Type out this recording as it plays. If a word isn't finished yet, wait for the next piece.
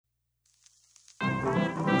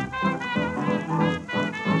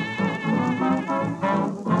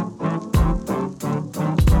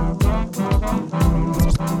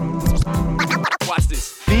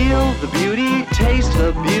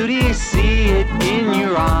it in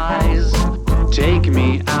your eyes. Take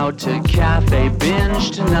me out to Cafe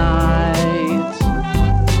Binge tonight.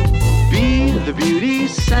 Be the beauty,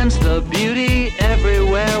 sense the beauty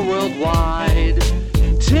everywhere worldwide.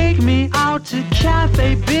 Take me out to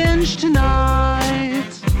Cafe Binge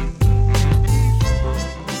tonight.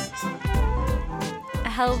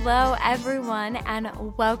 Hello, everyone, and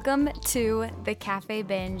welcome to the Cafe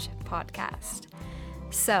Binge podcast.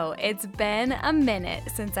 So, it's been a minute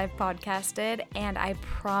since I've podcasted, and I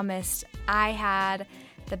promised I had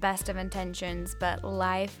the best of intentions, but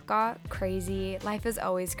life got crazy. Life is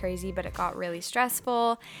always crazy, but it got really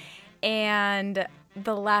stressful, and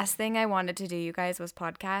the last thing I wanted to do, you guys, was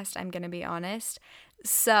podcast. I'm going to be honest.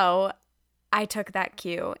 So, I took that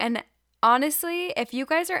cue, and honestly, if you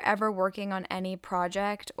guys are ever working on any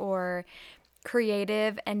project or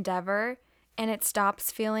creative endeavor and it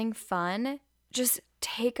stops feeling fun, just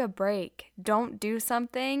take a break. Don't do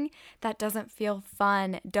something that doesn't feel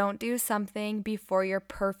fun. Don't do something before you're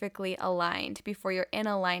perfectly aligned, before you're in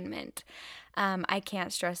alignment. I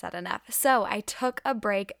can't stress that enough. So I took a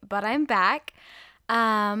break, but I'm back.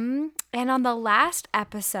 And on the last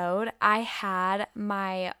episode, I had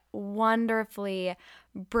my wonderfully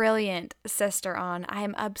brilliant sister on. I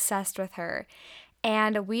am obsessed with her.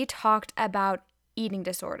 And we talked about eating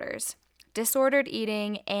disorders, disordered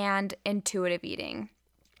eating, and intuitive eating.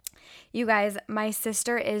 You guys, my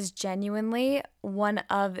sister is genuinely one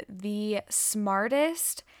of the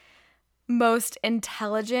smartest, most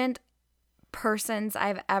intelligent persons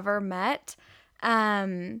I've ever met.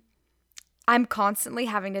 I'm constantly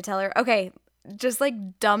having to tell her, okay, just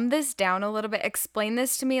like dumb this down a little bit. Explain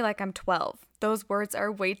this to me like I'm 12. Those words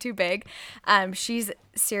are way too big. She's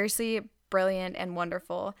seriously brilliant and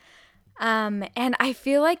wonderful. And I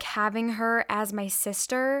feel like having her as my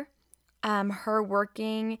sister, her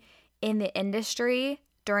working in the industry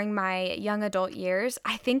during my young adult years,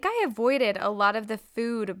 I think I avoided a lot of the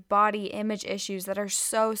food, body image issues that are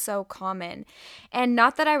so common. And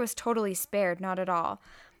not that I was totally spared, not at all.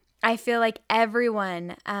 I feel like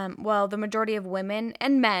everyone, the majority of women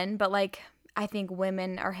and men, but like I think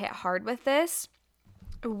women are hit hard with this.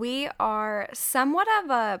 We are somewhat of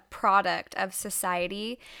a product of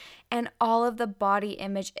society and all of the body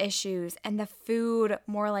image issues and the food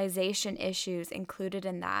moralization issues included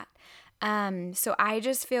in that. So I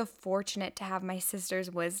just feel fortunate to have my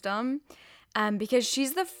sister's wisdom because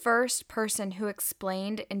she's the first person who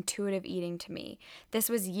explained intuitive eating to me. This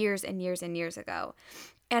was years and years and years ago.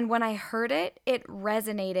 And when I heard it, it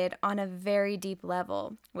resonated on a very deep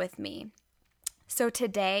level with me. So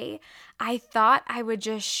today, I thought I would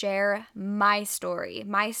just share my story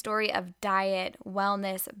of diet,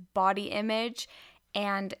 wellness, body image,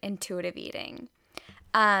 and intuitive eating.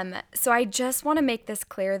 So I just want to make this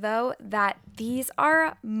clear, though, that these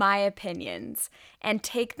are my opinions, and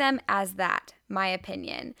take them as that, my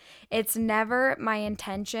opinion. It's never my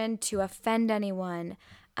intention to offend anyone,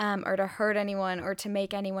 or to hurt anyone or to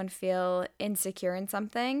make anyone feel insecure in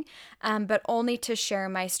something, but only to share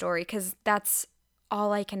my story, because that's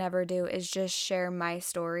all I can ever do is just share my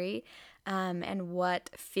story and what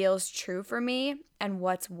feels true for me and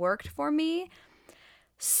what's worked for me.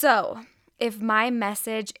 So if my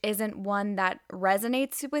message isn't one that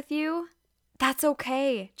resonates with you, that's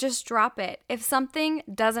okay. Just drop it. If something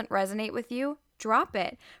doesn't resonate with you, drop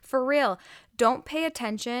it. For real. Don't pay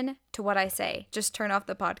attention to what I say. Just turn off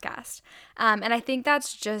the podcast. And I think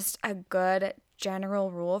that's just a good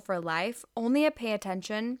general rule for life. Only pay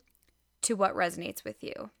attention to what resonates with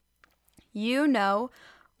you. You know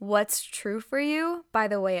what's true for you by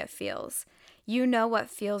the way it feels. You know what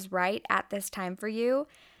feels right at this time for you.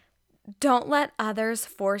 Don't let others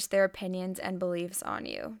force their opinions and beliefs on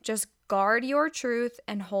you. Just guard your truth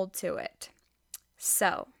and hold to it.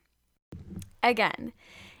 So, again,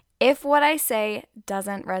 if what I say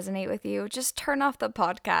doesn't resonate with you, just turn off the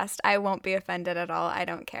podcast. I won't be offended at all. I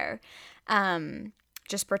don't care.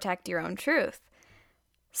 Just protect your own truth.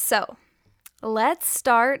 So, let's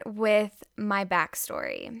start with my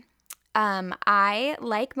backstory. I,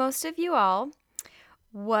 like most of you all,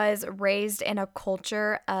 was raised in a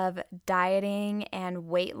culture of dieting and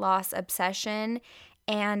weight loss obsession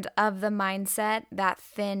and of the mindset that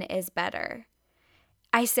thin is better.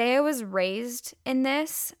 I say I was raised in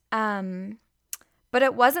this, but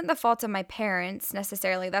it wasn't the fault of my parents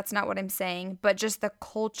necessarily. That's not what I'm saying, but just the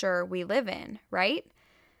culture we live in, right?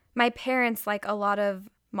 My parents, like a lot of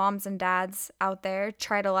moms and dads out there,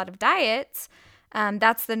 tried a lot of diets.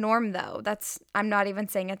 That's the norm, though. I'm not even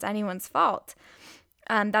saying it's anyone's fault.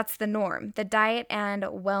 That's the norm. The diet and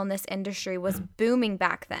wellness industry was booming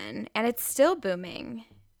back then, and it's still booming.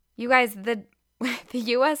 You guys, The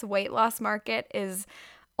US weight loss market is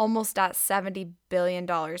almost at $70 billion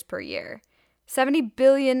per year. $70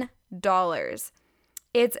 billion.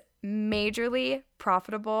 It's majorly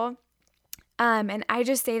profitable. And I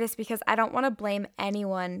just say this because I don't want to blame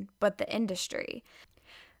anyone but the industry.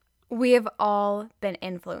 We have all been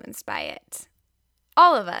influenced by it.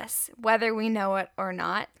 All of us, whether we know it or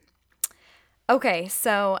not. Okay,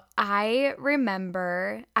 so I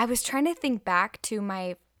remember I was trying to think back to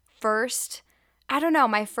my first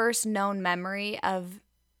known memory of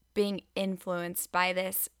being influenced by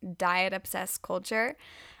this diet obsessed culture.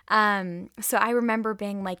 So I remember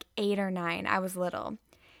being like 8 or 9, I was little,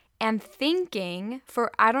 and thinking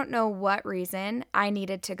for I don't know what reason I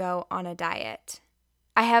needed to go on a diet.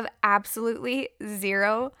 I have absolutely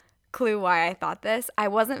zero clue why I thought this. I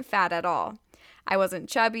wasn't fat at all. I wasn't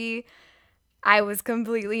chubby. I was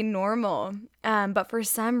completely normal. But for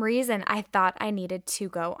some reason, I thought I needed to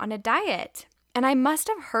go on a diet. And I must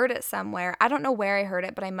have heard it somewhere. I don't know where I heard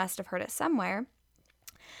it, but I must have heard it somewhere.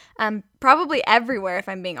 Probably everywhere, if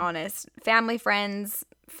I'm being honest. Family, friends,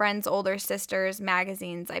 older sisters,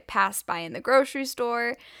 magazines I passed by in the grocery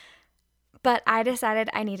store. But I decided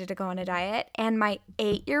I needed to go on a diet. And my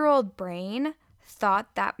 8-year-old brain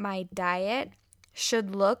thought that my diet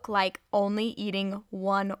should look like only eating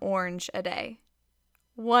 1 orange a day.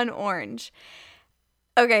 1 orange.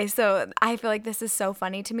 Okay, so I feel like this is so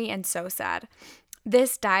funny to me and so sad.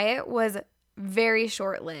 This diet was very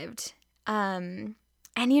short-lived. And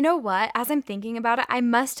you know what? As I'm thinking about it, I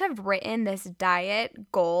must have written this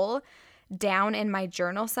diet goal down in my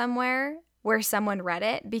journal somewhere where someone read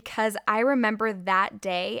it, because I remember that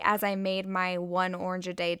day as I made my 1 orange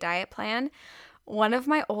a day diet plan, one of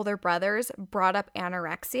my older brothers brought up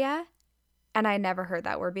anorexia, and I never heard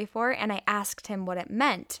that word before, and I asked him what it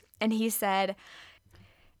meant. And he said,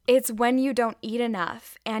 it's when you don't eat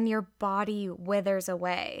enough and your body withers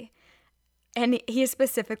away. And he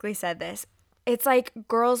specifically said this. It's like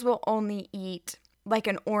girls will only eat like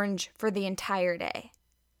an orange for the entire day.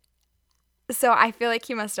 So I feel like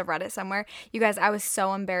he must have read it somewhere. You guys, I was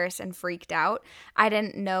so embarrassed and freaked out. I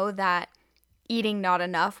didn't know that eating not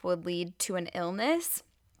enough would lead to an illness.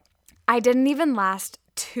 I didn't even last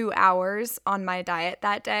 2 hours on my diet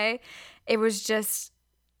that day. It was just,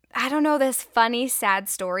 I don't know, this funny, sad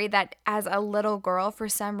story that as a little girl, for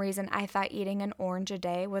some reason, I thought eating an orange a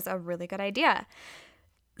day was a really good idea.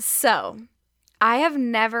 So I have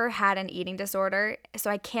never had an eating disorder,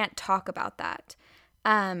 so I can't talk about that.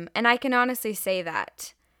 And I can honestly say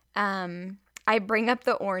that. I bring up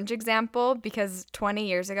the orange example because 20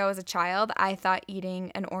 years ago as a child, I thought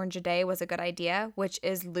eating an orange a day was a good idea, which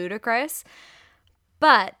is ludicrous.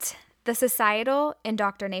 But the societal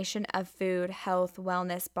indoctrination of food, health,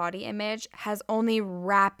 wellness, body image has only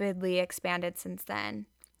rapidly expanded since then.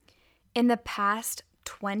 In the past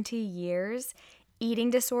 20 years, eating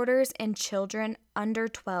disorders in children under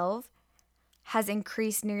 12 has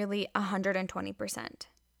increased nearly 120%.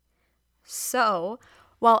 So,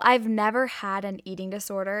 while I've never had an eating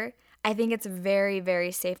disorder, I think it's very,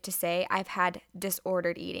 very safe to say I've had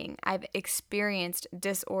disordered eating. I've experienced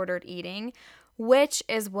disordered eating, which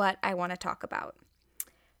is what I want to talk about.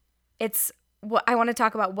 I want to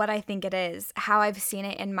talk about what I think it is, how I've seen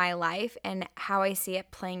it in my life, and how I see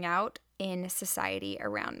it playing out in society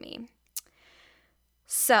around me.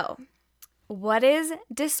 So, what is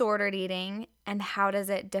disordered eating and how does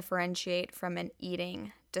it differentiate from an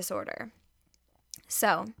eating disorder?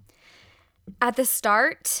 So, at the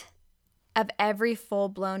start of every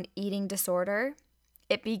full-blown eating disorder,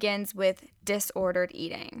 it begins with disordered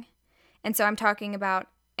eating. And so I'm talking about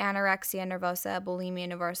anorexia nervosa, bulimia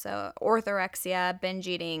nervosa, orthorexia, binge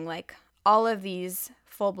eating, like all of these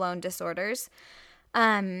full-blown disorders.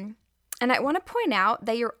 And I want to point out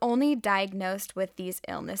that you're only diagnosed with these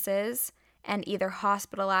illnesses and either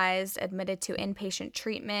hospitalized, admitted to inpatient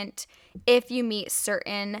treatment if you meet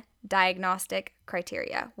certain diagnostic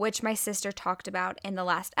criteria, which my sister talked about in the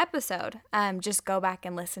last episode. Just go back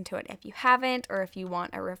and listen to it if you haven't, or if you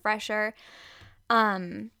want a refresher.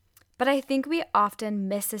 But I think we often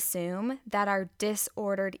misassume that our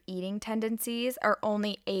disordered eating tendencies are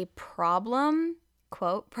only a problem,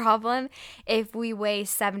 quote, problem, if we weigh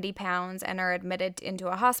 70 pounds and are admitted into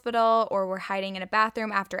a hospital, or we're hiding in a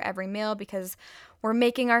bathroom after every meal because we're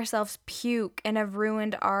making ourselves puke and have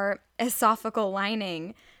ruined our esophageal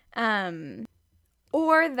lining,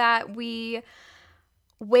 or that we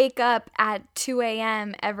wake up at 2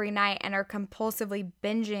 a.m. every night and are compulsively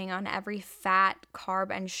binging on every fat,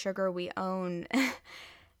 carb, and sugar we own.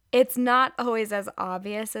 It's not always as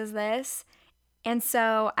obvious as this. And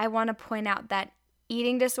so I want to point out that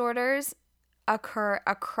eating disorders occur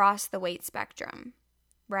across the weight spectrum,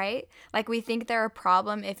 right? Like we think they're a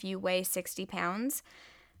problem if you weigh 60 pounds.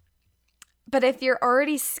 But if you're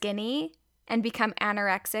already skinny and become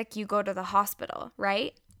anorexic, you go to the hospital,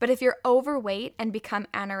 right? But if you're overweight and become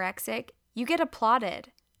anorexic, you get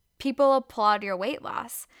applauded. People applaud your weight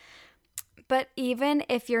loss. But even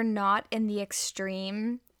if you're not in the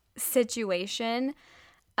extreme situation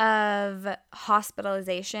of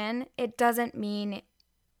hospitalization, it doesn't mean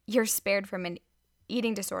you're spared from an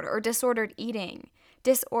eating disorder or disordered eating.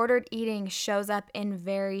 Disordered eating shows up in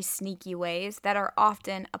very sneaky ways that are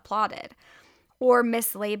often applauded or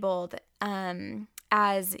mislabeled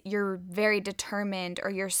as you're very determined or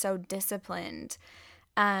you're so disciplined.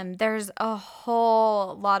 There's a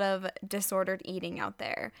whole lot of disordered eating out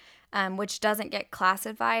there, which doesn't get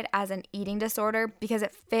classified as an eating disorder because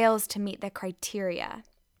it fails to meet the criteria.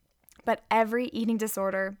 But every eating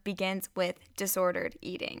disorder begins with disordered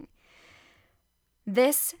eating.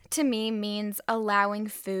 This, to me, means allowing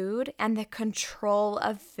food and the control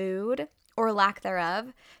of food, or lack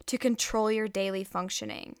thereof, to control your daily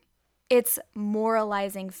functioning. It's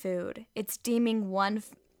moralizing food. It's deeming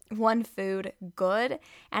one food good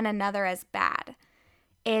and another as bad.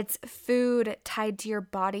 It's food tied to your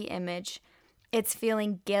body image. It's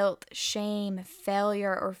feeling guilt, shame,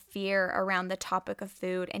 failure, or fear around the topic of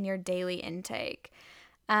food and your daily intake.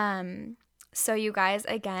 So you guys,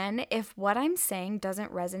 again, if what I'm saying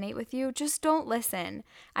doesn't resonate with you, just don't listen.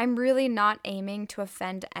 I'm really not aiming to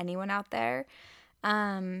offend anyone out there.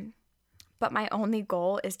 But my only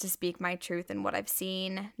goal is to speak my truth and what I've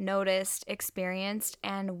seen, noticed, experienced,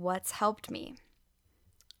 and what's helped me.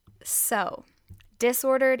 So,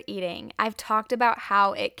 disordered eating. I've talked about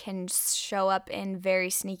how it can show up in very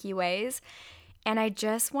sneaky ways, and I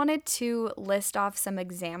just wanted to list off some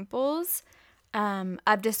examples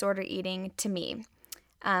of disordered eating to me,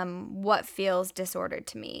 what feels disordered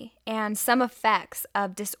to me, and some effects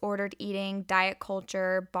of disordered eating, diet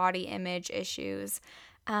culture, body image issues.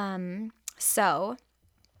 So,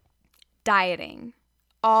 dieting,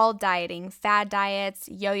 all dieting, fad diets,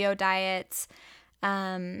 yo-yo diets,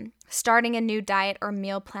 starting a new diet or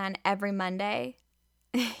meal plan every Monday.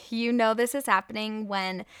 You know this is happening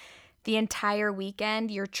when the entire weekend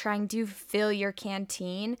you're trying to fill your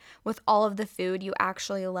canteen with all of the food you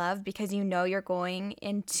actually love because you know you're going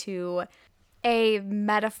into a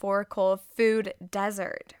metaphorical food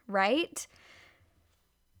desert, right?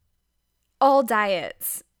 All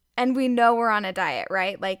diets. And we know we're on a diet,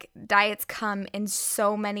 right? Like diets come in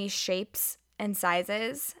so many shapes and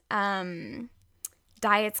sizes.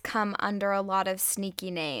 Diets come under a lot of sneaky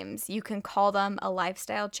names. You can call them a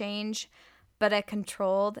lifestyle change, but a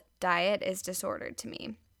controlled diet is disordered to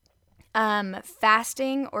me.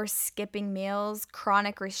 Fasting or skipping meals,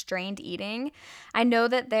 chronic restrained eating. I know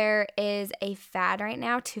that there is a fad right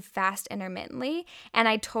now to fast intermittently, and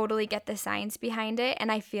I totally get the science behind it,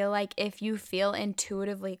 and I feel like if you feel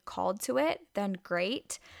intuitively called to it, then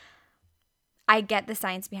great. I get the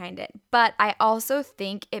science behind it, but I also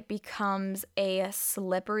think it becomes a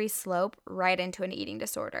slippery slope right into an eating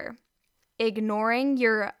disorder. Ignoring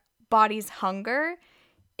your body's hunger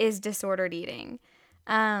is disordered eating.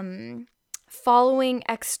 Following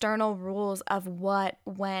external rules of what,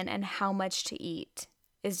 when, and how much to eat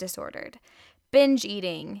is disordered. Binge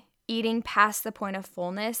eating, eating past the point of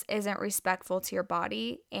fullness, isn't respectful to your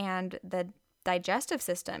body and the digestive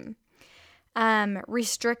system.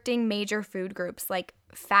 Restricting major food groups like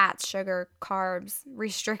fats, sugar, carbs,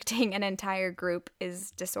 restricting an entire group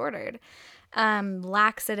is disordered.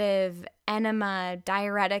 Laxative, enema,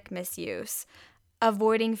 diuretic misuse,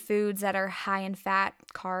 avoiding foods that are high in fat,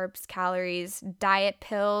 carbs, calories, diet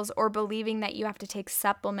pills, or believing that you have to take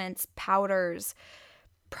supplements, powders,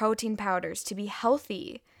 protein powders to be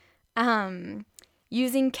healthy.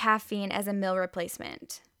 Using caffeine as a meal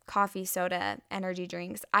replacement, coffee, soda, energy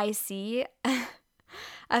drinks. I see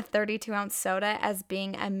a 32-ounce soda as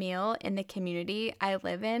being a meal in the community I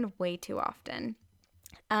live in way too often.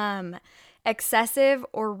 Excessive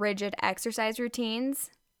or rigid exercise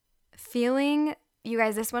routines. You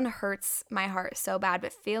guys, this one hurts my heart so bad,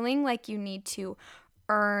 but feeling like you need to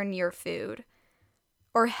earn your food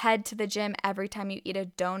or head to the gym every time you eat a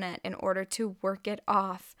donut in order to work it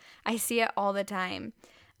off. I see it all the time.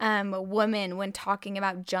 Women, when talking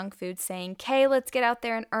about junk food, saying, "Kay, let's get out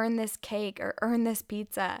there and earn this cake or earn this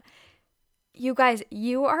pizza." You guys,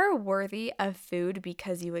 you are worthy of food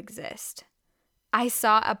because you exist. I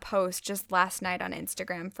saw a post just last night on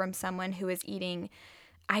Instagram from someone who was eating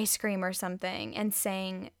ice cream or something and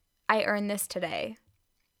saying, "I earned this today."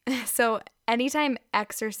 So anytime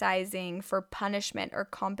exercising for punishment or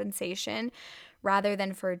compensation rather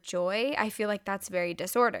than for joy, I feel like that's very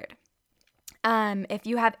disordered. If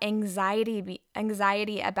you have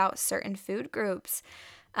anxiety about certain food groups,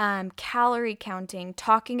 calorie counting,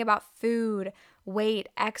 talking about food, weight,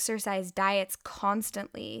 exercise, diets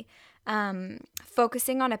constantly,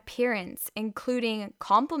 focusing on appearance, including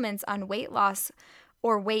compliments on weight loss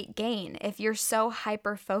or weight gain. If you're so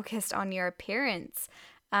hyper focused on your appearance,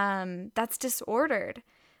 that's disordered.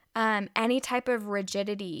 Any type of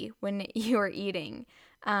rigidity when you're eating,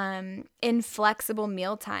 inflexible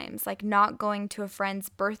meal times, like not going to a friend's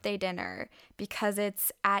birthday dinner because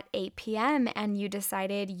it's at 8 p.m. and you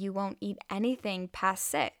decided you won't eat anything past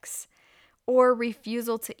 6, or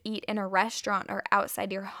refusal to eat in a restaurant or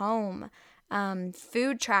outside your home,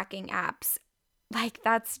 food tracking apps. Like,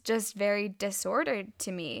 that's just very disordered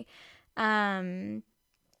to me.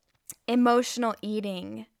 Emotional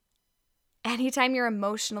eating. Anytime you're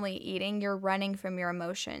emotionally eating, you're running from your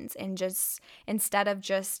emotions, and just instead of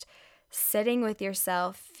just sitting with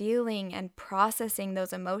yourself, feeling and processing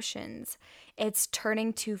those emotions, it's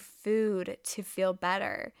turning to food to feel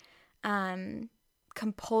better.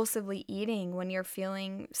 Compulsively eating when you're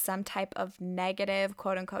feeling some type of negative,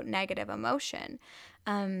 quote unquote, negative emotion.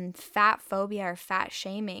 Fat phobia or fat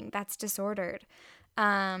shaming, that's disordered.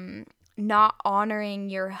 Not honoring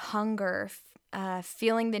your hunger,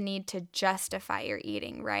 feeling the need to justify your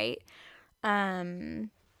eating, right?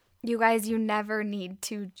 You guys, you never need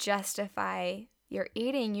to justify your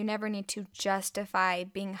eating. You never need to justify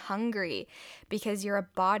being hungry, because you're a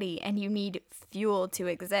body and you need fuel to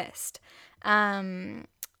exist.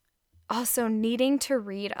 Also, needing to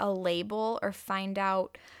read a label or find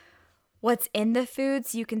out what's in the food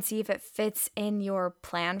so you can see if it fits in your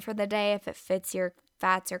plan for the day, if it fits your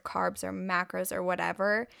fats or carbs or macros or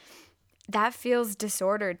whatever. That feels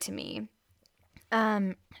disordered to me.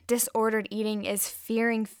 Disordered eating is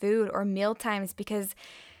fearing food or meal times because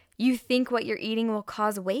you think what you're eating will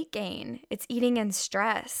cause weight gain. It's eating in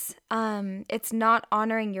stress. It's not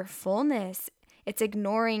honoring your fullness. It's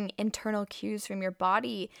ignoring internal cues from your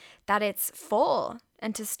body that it's full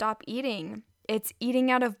and to stop eating. It's eating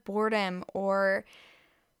out of boredom, or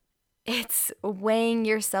it's weighing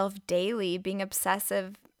yourself daily, being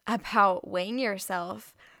obsessive about weighing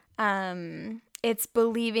yourself. It's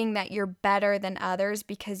believing that you're better than others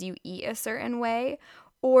because you eat a certain way,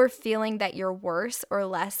 or feeling that you're worse or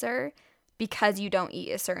lesser because you don't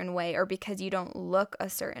eat a certain way or because you don't look a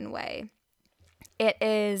certain way. It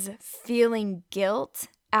is feeling guilt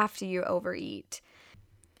after you overeat.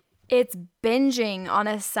 It's binging on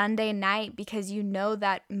a Sunday night because you know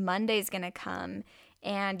that Monday's going to come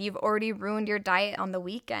and you've already ruined your diet on the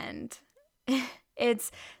weekend.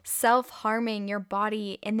 It's self-harming your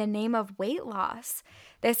body in the name of weight loss.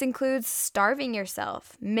 This includes starving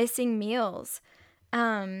yourself, missing meals.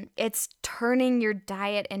 It's turning your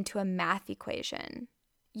diet into a math equation.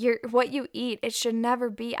 What you eat, it should never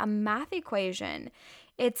be a math equation.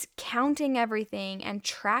 It's counting everything and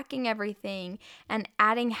tracking everything and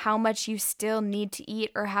adding how much you still need to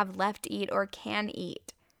eat or have left to eat or can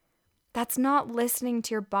eat. That's not listening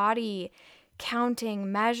to your body.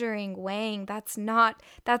 Counting, measuring, weighing,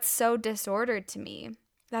 that's so disordered to me.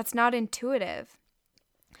 That's not intuitive.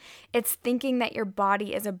 It's thinking that your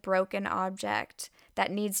body is a broken object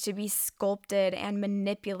that needs to be sculpted and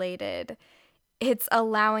manipulated. It's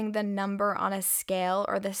allowing the number on a scale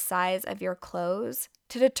or the size of your clothes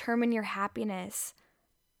to determine your happiness.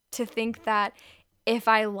 To think that if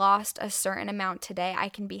I lost a certain amount today, I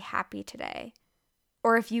can be happy today.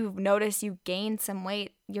 Or if you notice you gained some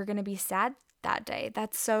weight, you're going to be sad that day.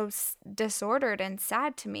 That's so disordered and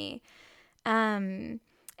sad to me. And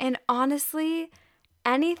honestly,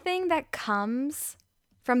 anything that comes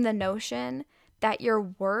from the notion that your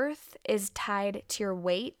worth is tied to your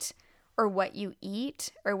weight or what you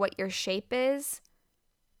eat or what your shape is,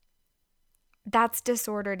 that's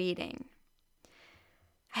disordered eating.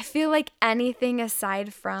 I feel like anything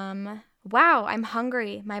aside from, wow, I'm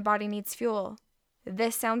hungry, my body needs fuel.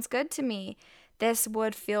 This sounds good to me. This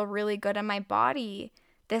would feel really good in my body.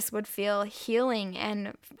 This would feel healing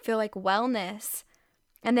and feel like wellness.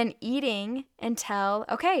 And then eating until,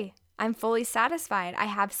 okay, I'm fully satisfied. I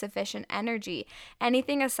have sufficient energy.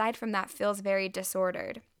 Anything aside from that feels very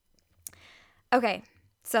disordered. Okay,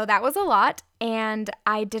 so that was a lot. And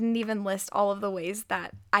I didn't even list all of the ways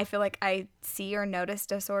that I feel like I see or notice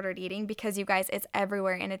disordered eating, because you guys, it's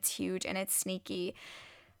everywhere and it's huge and it's sneaky.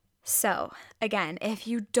 So, again, if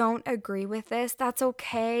you don't agree with this, that's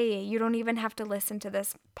okay. You don't even have to listen to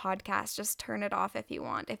this podcast. Just turn it off if you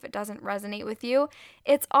want. If it doesn't resonate with you,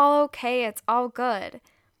 it's all okay. It's all good.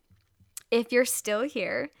 If you're still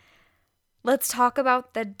here, Let's talk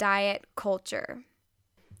about the diet culture.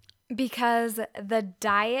 Because the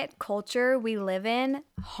diet culture we live in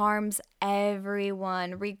harms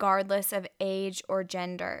everyone, regardless of age or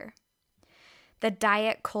gender. The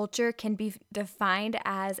diet culture can be defined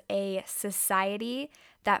as a society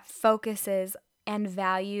that focuses and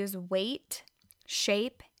values weight,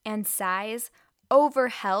 shape, and size over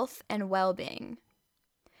health and well-being.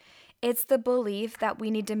 It's the belief that we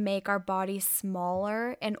need to make our bodies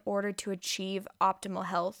smaller in order to achieve optimal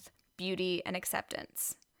health, beauty, and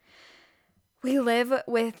acceptance. We live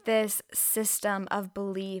with this system of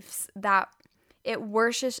beliefs that it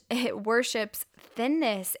worships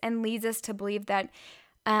thinness and leads us to believe that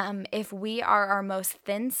if we are our most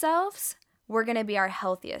thin selves, we're going to be our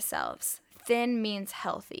healthiest selves. Thin means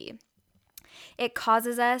healthy. It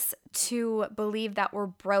causes us to believe that we're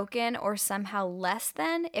broken or somehow less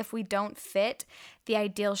than if we don't fit the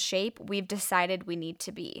ideal shape we've decided we need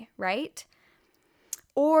to be, right?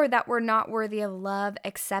 Or that we're not worthy of love,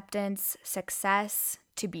 acceptance, success,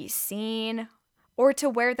 to be seen, or to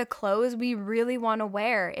wear the clothes we really want to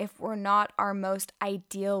wear if we're not our most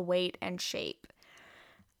ideal weight and shape.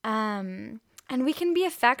 And we can be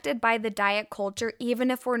affected by the diet culture even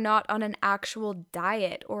if we're not on an actual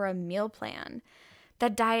diet or a meal plan. The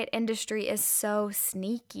diet industry is so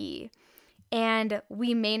sneaky, and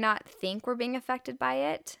we may not think we're being affected by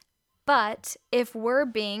it, but if we're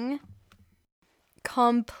being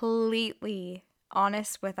completely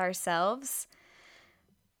honest with ourselves,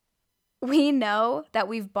 we know that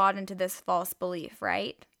we've bought into this false belief,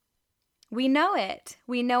 right? We know it.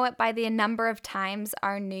 We know it by the number of times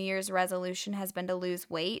our New Year's resolution has been to lose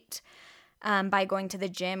weight by going to the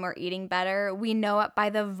gym or eating better. We know it by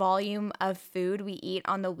the volume of food we eat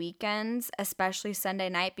on the weekends, especially Sunday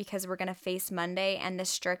night, because we're going to face Monday and the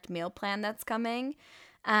strict meal plan that's coming.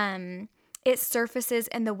 It surfaces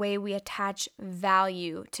in the way we attach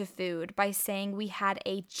value to food by saying we had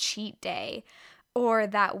a cheat day or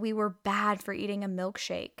that we were bad for eating a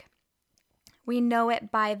milkshake. We know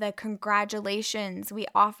it by the congratulations we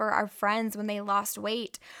offer our friends when they lost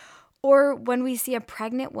weight, or when we see a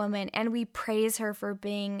pregnant woman and we praise her for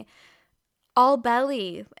being all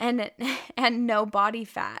belly and no body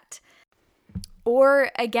fat.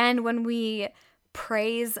 Or again, when we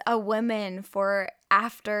praise a woman for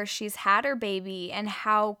after she's had her baby and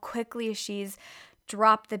how quickly she's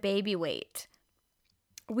dropped the baby weight.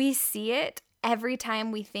 We see it every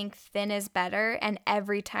time we think thin is better and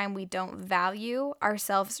every time we don't value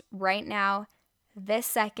ourselves right now, this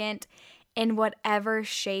second, in whatever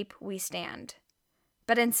shape we stand,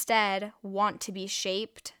 but instead want to be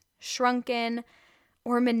shaped, shrunken,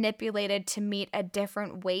 or manipulated to meet a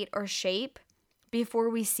different weight or shape before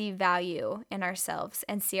we see value in ourselves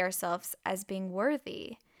and see ourselves as being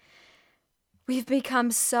worthy. We've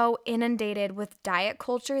become so inundated with diet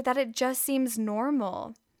culture that it just seems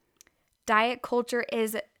normal. Diet culture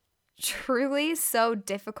is truly so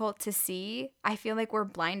difficult to see. I feel like we're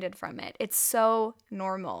blinded from it. It's so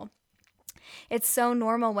normal. It's so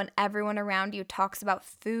normal when everyone around you talks about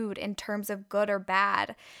food in terms of good or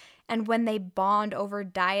bad, and when they bond over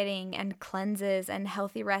dieting and cleanses and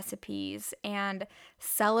healthy recipes and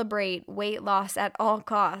celebrate weight loss at all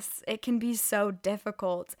costs. It can be so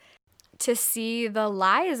difficult to see the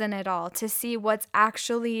lies in it all, to see what's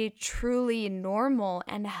actually truly normal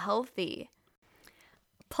and healthy.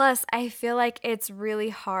 Plus, I feel like it's really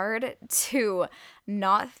hard to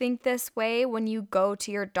not think this way when you go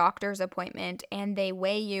to your doctor's appointment and they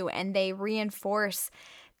weigh you and they reinforce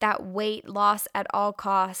that weight loss at all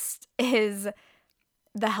costs is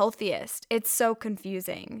the healthiest. It's so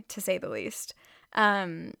confusing, to say the least.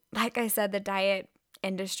 Like I said, the diet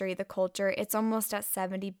industry, the culture, it's almost at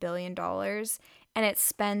 $70 billion, and it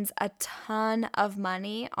spends a ton of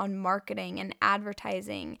money on marketing and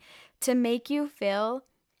advertising to make you feel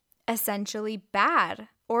essentially bad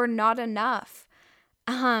or not enough.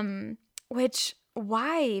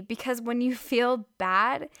 Why? Because when you feel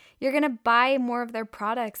bad, you're going to buy more of their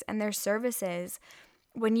products and their services.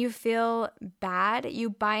 When you feel bad, you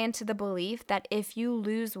buy into the belief that if you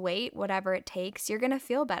lose weight, whatever it takes, you're going to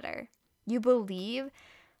feel better. You believe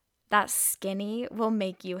that skinny will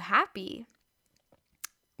make you happy.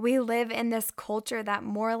 We live in this culture that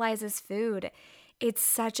moralizes food. It's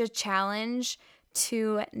such a challenge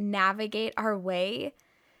to navigate our way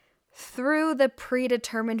through the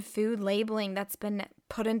predetermined food labeling that's been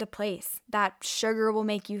put into place, that sugar will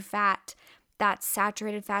make you fat, that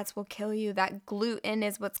saturated fats will kill you, that gluten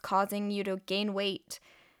is what's causing you to gain weight.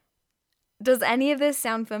 Does any of this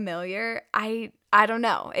sound familiar? I don't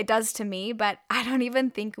know. It does to me, but I don't even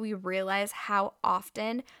think we realize how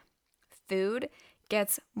often food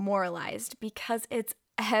gets moralized because it's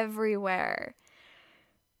everywhere.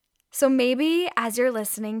 So maybe as you're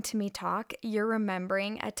listening to me talk, you're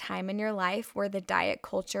remembering a time in your life where the diet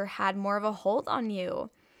culture had more of a hold on you.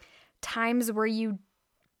 Times where you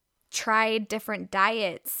tried different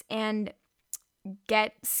diets and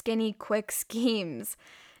get skinny quick schemes.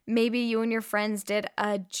 Maybe you and your friends did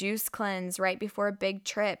a juice cleanse right before a big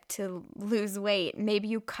trip to lose weight. Maybe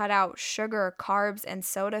you cut out sugar, carbs, and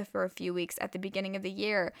soda for a few weeks at the beginning of the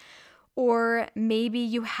year. Or maybe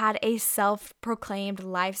you had a self-proclaimed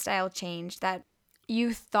lifestyle change that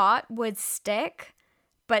you thought would stick,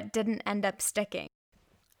 but didn't end up sticking.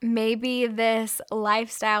 Maybe this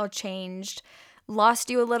lifestyle change lost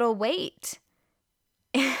you a little weight,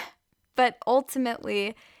 but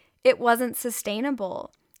ultimately it wasn't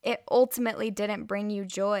sustainable. It ultimately didn't bring you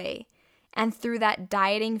joy. And through that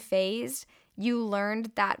dieting phase, you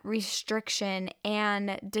learned that restriction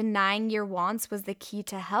and denying your wants was the key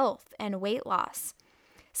to health and weight loss.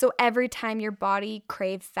 So every time your body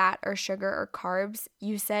craved fat or sugar or carbs,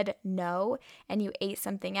 you said no and you ate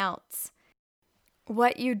something else.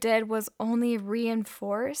 What you did was only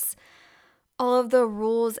reinforce all of the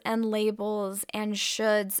rules and labels and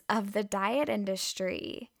shoulds of the diet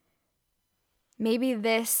industry. Maybe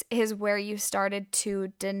this is where you started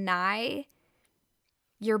to deny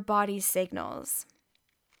your body's signals.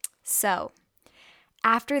 So,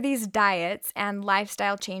 after these diets and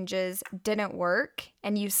lifestyle changes didn't work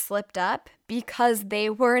and you slipped up because they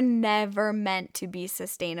were never meant to be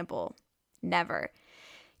sustainable, never.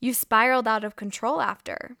 You spiraled out of control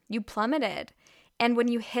after. You plummeted. And when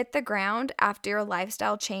you hit the ground after your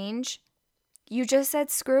lifestyle change, you just said,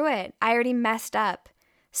 screw it, I already messed up.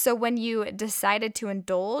 So when you decided to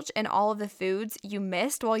indulge in all of the foods you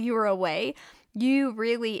missed while you were away, you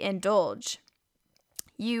really indulge.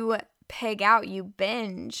 You pig out, you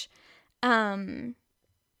binge,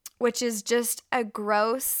 which is just a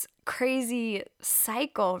gross, crazy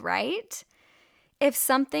cycle, right? If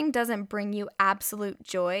something doesn't bring you absolute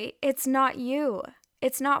joy, it's not you.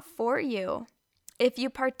 It's not for you. If you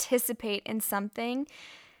participate in something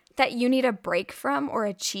that you need a break from or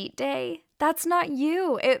a cheat day, that's not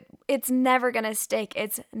you. It's never going to stick.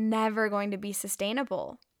 It's never going to be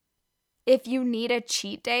sustainable. If you need a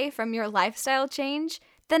cheat day from your lifestyle change,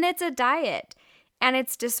 then it's a diet and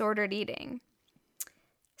it's disordered eating.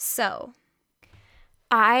 So,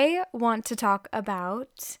 I want to talk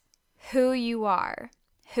about who you are,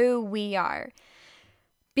 who we are,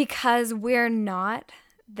 because we're not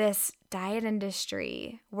this diet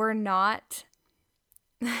industry. We're not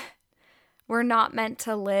meant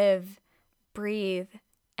to live, breathe,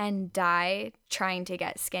 and die trying to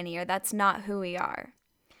get skinnier. That's not who we are.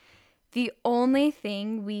 The only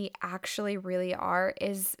thing we actually really are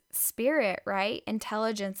is spirit, right?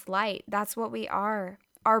 Intelligence, light. That's what we are.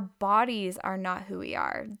 Our bodies are not who we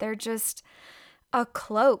are. They're just a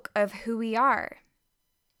cloak of who we are.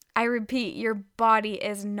 I repeat, your body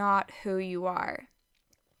is not who you are.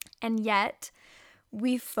 And yet,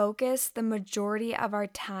 we focus the majority of our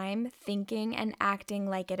time thinking and acting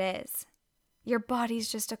like it is. Your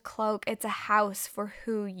body's just a cloak. It's a house for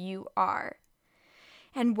who you are.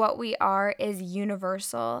 And what we are is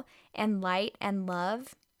universal and light and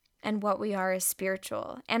love. And what we are is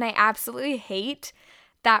spiritual. And I absolutely hate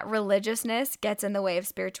that religiousness gets in the way of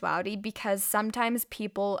spirituality, because sometimes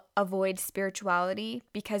people avoid spirituality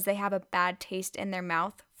because they have a bad taste in their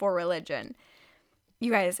mouth for religion.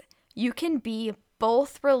 You guys, you can be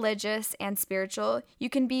both religious and spiritual.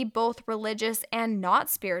 You can be both religious and not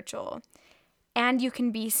spiritual. And you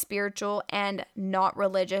can be spiritual and not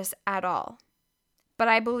religious at all. But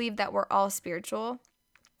I believe that we're all spiritual.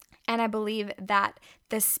 And I believe that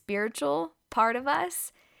the spiritual part of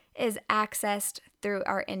us is accessed through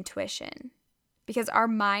our intuition, because our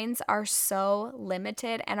minds are so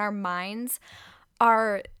limited and our minds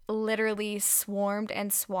are literally swarmed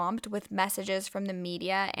and swamped with messages from the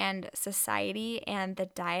media and society and the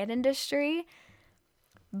diet industry.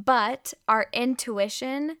 But our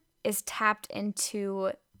intuition is tapped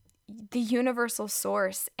into the universal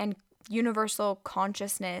source and universal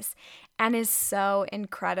consciousness and is so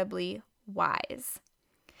incredibly wise.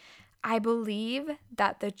 I believe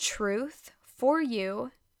that the truth for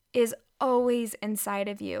you is always inside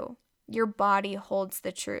of you. Your body holds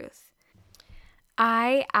the truth.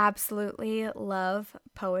 I absolutely love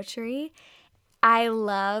poetry. I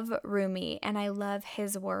love Rumi, and I love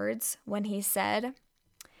his words when he said,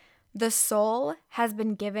 "The soul has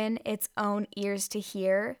been given its own ears to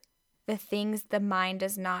hear the things the mind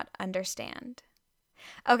does not understand."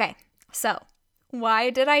 Okay, so why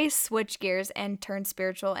did I switch gears and turn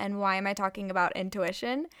spiritual, and why am I talking about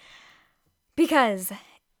intuition? Because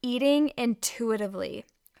eating intuitively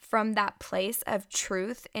from that place of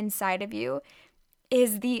truth inside of you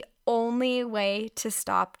is the only way to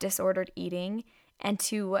stop disordered eating and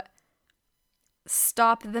to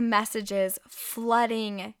stop the messages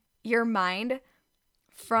flooding your mind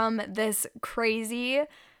from this crazy,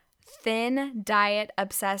 thin,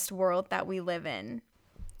 diet-obsessed world that we live in.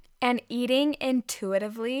 And eating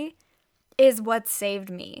intuitively is what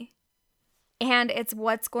saved me. And it's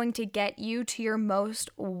what's going to get you to your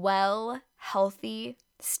most healthy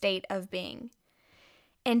state of being.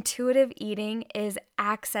 Intuitive eating is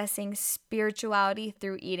accessing spirituality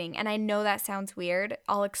through eating. And I know that sounds weird.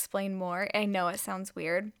 I'll explain more. I know it sounds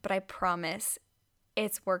weird, but I promise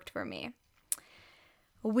it's worked for me.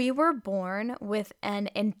 We were born with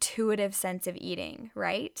an intuitive sense of eating,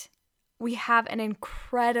 right? We have an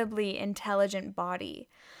incredibly intelligent body,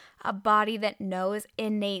 a body that knows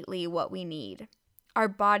innately what we need. Our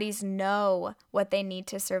bodies know what they need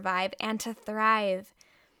to survive and to thrive.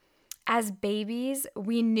 As babies,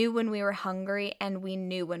 we knew when we were hungry and we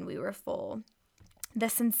knew when we were full. The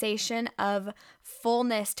sensation of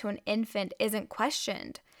fullness to an infant isn't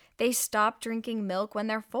questioned. They stop drinking milk when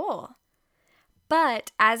they're full.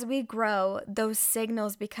 But as we grow, those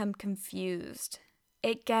signals become confused.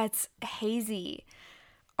 It gets hazy.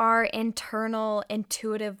 Our internal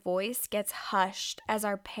intuitive voice gets hushed as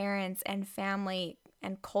our parents and family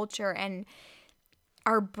and culture and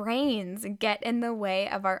our brains get in the way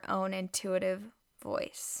of our own intuitive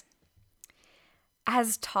voice.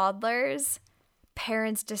 As toddlers,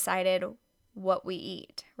 parents decided what we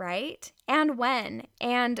eat, right? And when,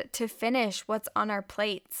 and to finish what's on our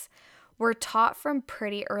plates. We're taught from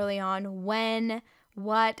pretty early on when,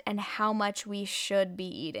 what, and how much we should be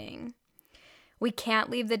eating. We can't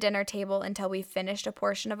leave the dinner table until we've finished a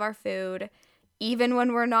portion of our food, even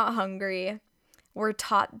when we're not hungry. We're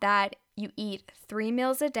taught that you eat 3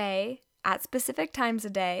 meals a day at specific times a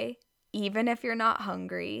day, even if you're not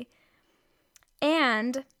hungry.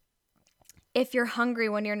 And if you're hungry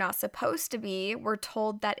when you're not supposed to be, we're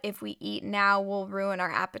told that if we eat now, we'll ruin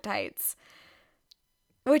our appetites.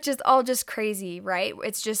 Which is all just crazy, right?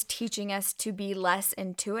 It's just teaching us to be less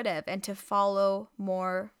intuitive and to follow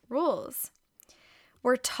more rules.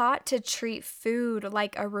 We're taught to treat food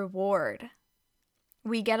like a reward.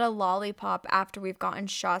 We get a lollipop after we've gotten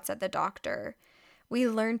shots at the doctor. We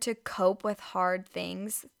learn to cope with hard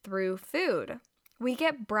things through food. We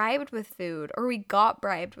get bribed with food, or we got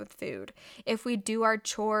bribed with food. If we do our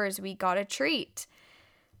chores, we got a treat.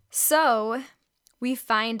 So we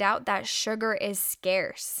find out that sugar is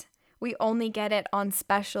scarce. We only get it on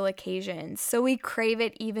special occasions, so we crave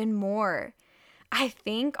it even more. I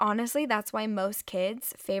think, honestly, that's why most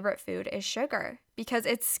kids' favorite food is sugar, because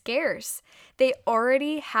it's scarce. They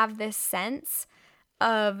already have this sense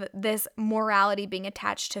of this morality being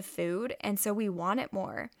attached to food, and so we want it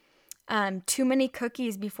more. Too many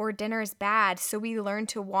cookies before dinner is bad, so we learn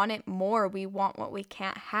to want it more. We want what we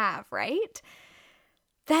can't have, right?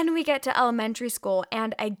 Then we get to elementary school,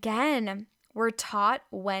 and again, we're taught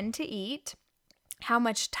when to eat, how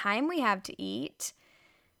much time we have to eat,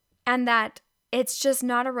 and that it's just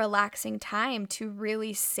not a relaxing time to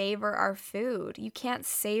really savor our food. You can't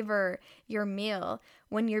savor your meal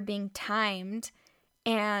when you're being timed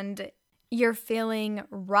and you're feeling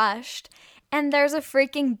rushed and there's a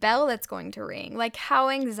freaking bell that's going to ring. Like, how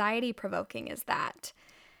anxiety provoking is that?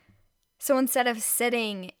 So instead of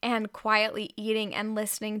sitting and quietly eating and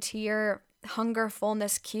listening to your hunger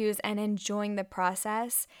fullness cues and enjoying the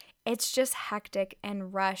process, it's just hectic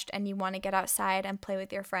and rushed and you want to get outside and play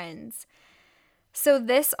with your friends. So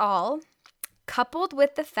this all, coupled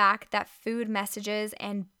with the fact that food messages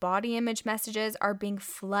and body image messages are being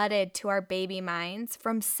flooded to our baby minds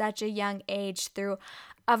from such a young age through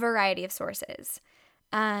a variety of sources.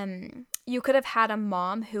 You could have had a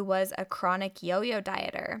mom who was a chronic yo-yo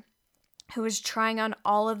dieter, who was trying on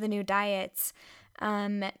all of the new diets.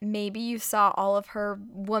 Maybe you saw all of her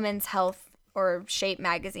women's health or shape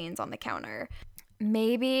magazines on the counter.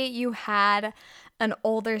 Maybe you had an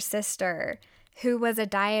older sister who was a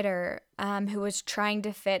dieter, who was trying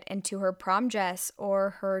to fit into her prom dress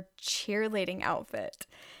or her cheerleading outfit.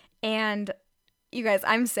 And you guys,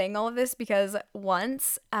 I'm saying all of this because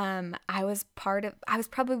once I was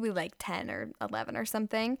probably like 10 or 11 or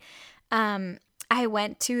something. I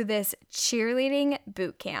went to this cheerleading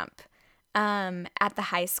boot camp at the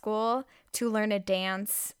high school to learn a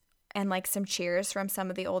dance and like some cheers from some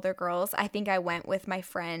of the older girls. I think I went with my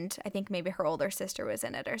friend. I think maybe her older sister was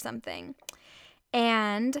in it or something.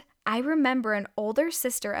 And I remember an older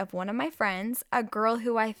sister of one of my friends, a girl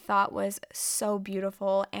who I thought was so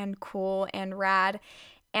beautiful and cool and rad,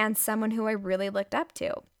 and someone who I really looked up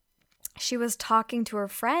to. She was talking to her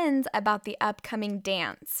friends about the upcoming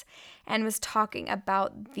dance and was talking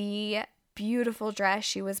about the beautiful dress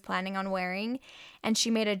she was planning on wearing. And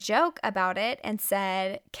she made a joke about it and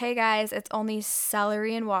said, "Okay, guys, it's only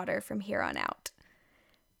celery and water from here on out."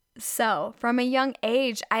 So from a young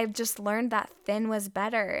age, I just learned that thin was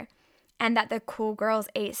better and that the cool girls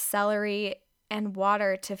ate celery and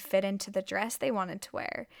water to fit into the dress they wanted to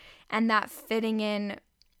wear. And that fitting in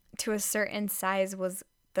to a certain size was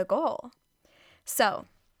the goal. So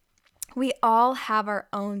we all have our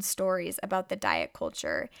own stories about the diet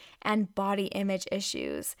culture and body image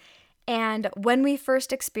issues and when we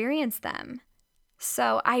first experienced them.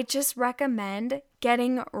 So I just recommend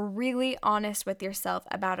getting really honest with yourself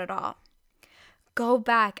about it all. Go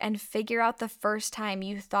back and figure out the first time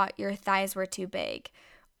you thought your thighs were too big,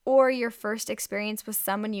 or your first experience with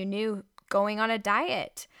someone you knew going on a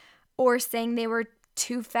diet, or saying they were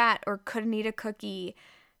too fat or couldn't eat a cookie.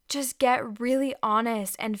 Just get really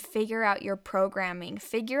honest and figure out your programming.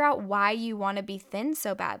 Figure out why you want to be thin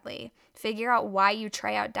so badly. Figure out why you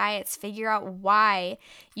try out diets. Figure out why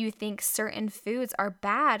you think certain foods are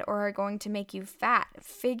bad or are going to make you fat.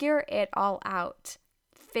 Figure it all out.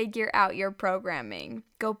 Figure out your programming.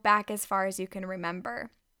 Go back as far as you can remember.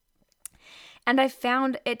 And I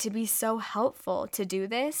found it to be so helpful to do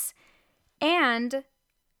this and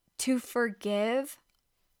to forgive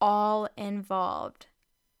all involved.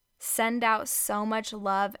 Send out so much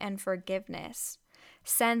love and forgiveness.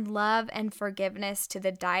 Send love and forgiveness to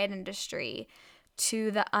the diet industry,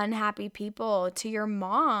 to the unhappy people, to your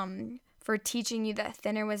mom for teaching you that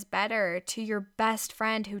thinner was better, to your best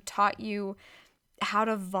friend who taught you how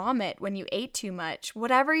to vomit when you ate too much.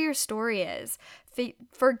 Whatever your story is,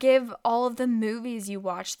 forgive all of the movies you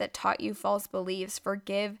watched that taught you false beliefs.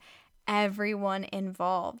 Forgive everyone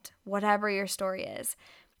involved, whatever your story is,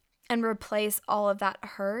 and replace all of that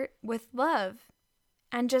hurt with love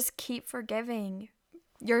and just keep forgiving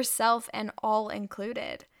yourself and all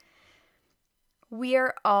included. We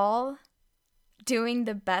are all doing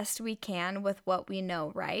the best we can with what we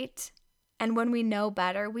know, right? And when we know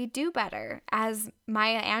better, we do better, as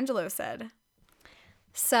Maya Angelou said.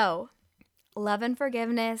 So, love and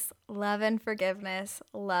forgiveness, love and forgiveness,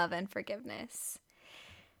 love and forgiveness.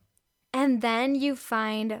 And then you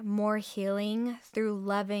find more healing through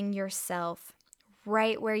loving yourself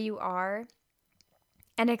right where you are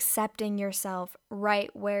and accepting yourself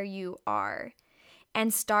right where you are,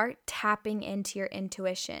 and start tapping into your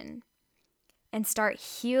intuition and start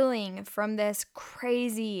healing from this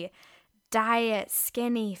crazy diet,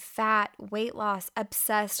 skinny, fat, weight loss,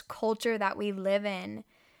 obsessed culture that we live in.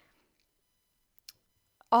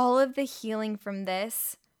 All of the healing from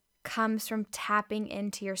this comes from tapping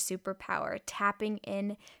into your superpower, tapping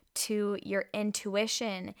into your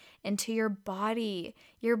intuition, into your body.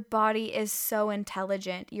 Your body is so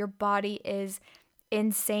intelligent. Your body is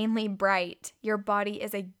insanely bright. Your body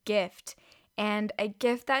is a gift, and a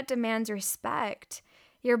gift that demands respect.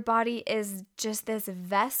 Your body is just this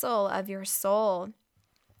vessel of your soul,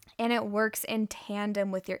 and it works in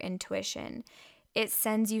tandem with your intuition. It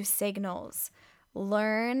sends you signals.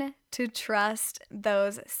 Learn to trust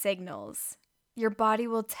those signals. Your body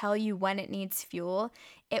will tell you when it needs fuel.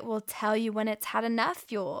 It will tell you when it's had enough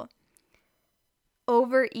fuel.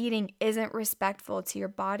 Overeating isn't respectful to your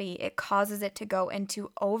body. It causes it to go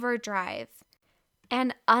into overdrive.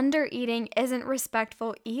 And undereating isn't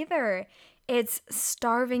respectful either. It's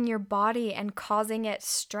starving your body and causing it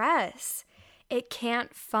stress. It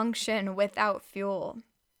can't function without fuel.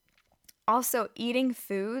 Also, eating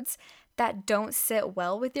foods that don't sit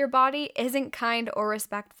well with your body isn't kind or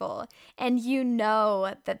respectful. And you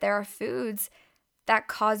know that there are foods that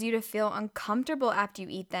cause you to feel uncomfortable after you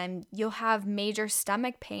eat them. You'll have major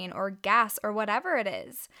stomach pain or gas or whatever it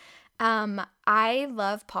is. I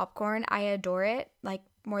love popcorn. I adore it, like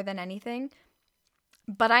more than anything.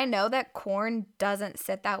 But I know that corn doesn't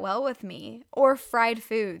sit that well with me, or fried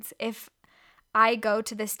foods. If I go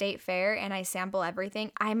to the state fair and I sample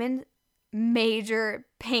everything, I'm in major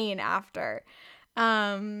pain after.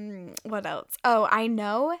 What else? Oh, I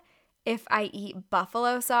know if I eat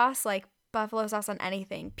buffalo sauce, like buffalo sauce on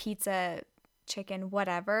anything, pizza, chicken,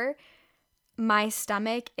 whatever, my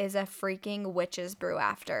stomach is a freaking witch's brew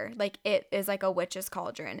after. Like, it is like a witch's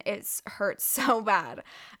cauldron. It hurts so bad.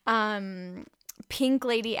 Pink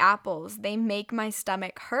lady apples, they make my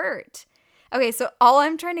stomach hurt. Okay, so all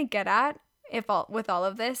I'm trying to get at with all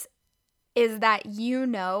of this is that you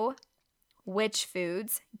know which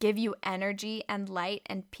foods give you energy and light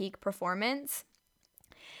and peak performance,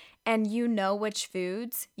 and you know which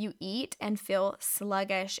foods you eat and feel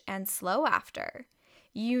sluggish and slow after.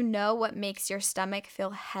 You know what makes your stomach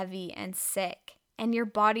feel heavy and sick. And your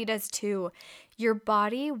body does too. Your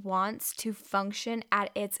body wants to function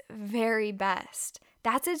at its very best.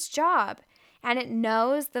 That's its job. And it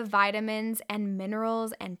knows the vitamins and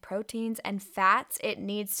minerals and proteins and fats it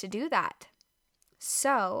needs to do that.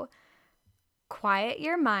 So, quiet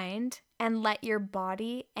your mind and let your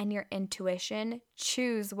body and your intuition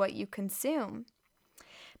choose what you consume.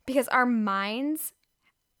 Because our minds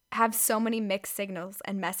have so many mixed signals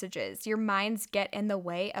and messages. Your minds get in the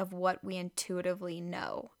way of what we intuitively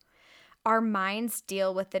know. Our minds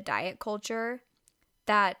deal with the diet culture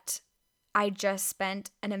that I just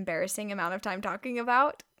spent an embarrassing amount of time talking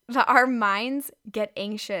about. Our minds get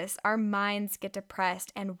anxious. Our minds get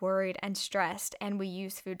depressed and worried and stressed, and we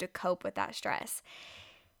use food to cope with that stress.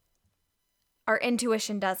 Our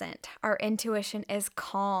intuition doesn't. Our intuition is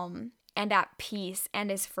calm and at peace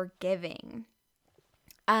and is forgiving.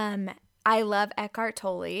 I love Eckhart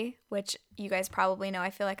Tolle, which you guys probably know.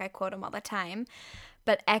 I feel like I quote him all the time.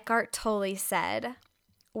 But Eckhart Tolle said,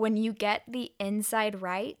 when you get the inside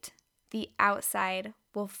right, the outside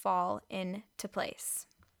will fall into place.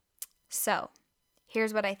 So,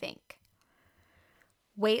 here's what I think.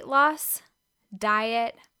 Weight loss,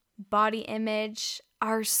 diet, body image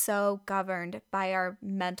are so governed by our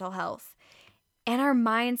mental health. And our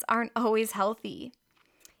minds aren't always healthy.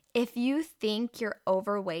 If you think you're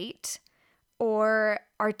overweight or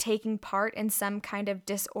are taking part in some kind of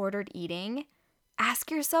disordered eating,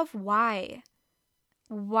 ask yourself why.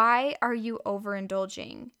 Why are you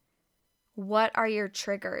overindulging? What are your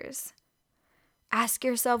triggers? Ask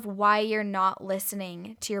yourself why you're not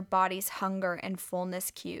listening to your body's hunger and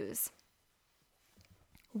fullness cues.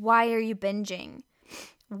 Why are you binging?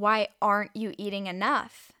 Why aren't you eating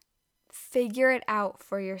enough? Figure it out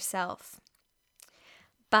for yourself.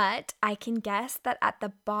 But I can guess that at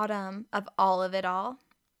the bottom of all of it all,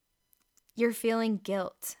 you're feeling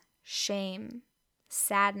guilt, shame,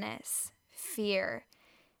 sadness, fear,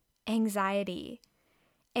 anxiety,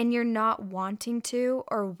 and you're not wanting to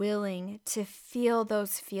or willing to feel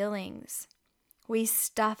those feelings. We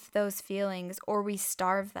stuff those feelings or we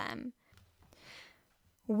starve them.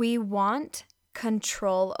 We want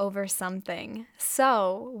control over something.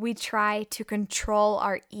 So we try to control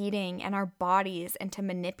our eating and our bodies and to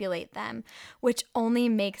manipulate them, which only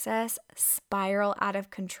makes us spiral out of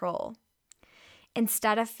control.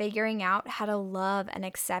 Instead of figuring out how to love and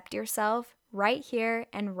accept yourself right here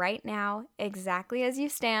and right now, exactly as you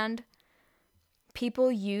stand,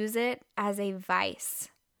 people use it as a vice.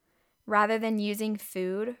 Rather than using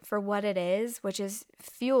food for what it is, which is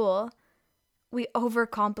fuel, we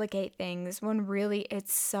overcomplicate things when really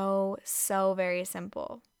it's so very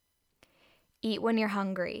simple. Eat when you're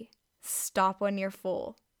hungry. Stop when you're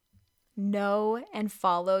full. Know and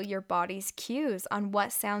follow your body's cues on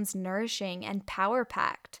what sounds nourishing and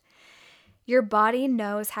power-packed. Your body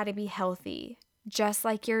knows how to be healthy, just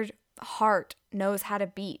like your heart knows how to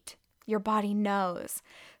beat. Your body knows.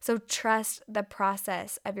 So trust the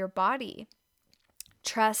process of your body.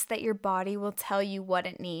 Trust that your body will tell you what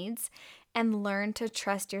it needs, and learn to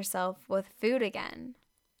trust yourself with food again.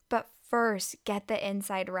 But first, get the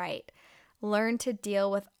inside right. Learn to deal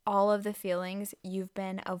with all of the feelings you've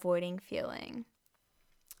been avoiding feeling.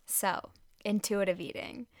 So, intuitive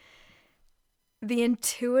eating. The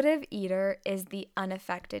intuitive eater is the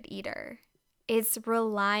unaffected eater. It's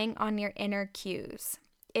relying on your inner cues.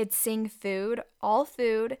 It's seeing food, all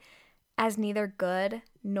food, as neither good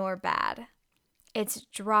nor bad. It's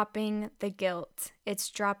dropping the guilt. It's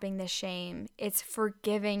dropping the shame. It's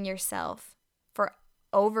forgiving yourself for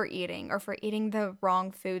overeating or for eating the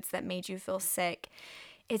wrong foods that made you feel sick.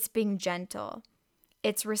 It's being gentle.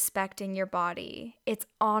 It's respecting your body. It's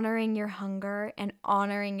honoring your hunger and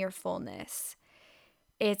honoring your fullness.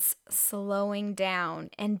 It's slowing down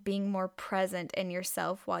and being more present in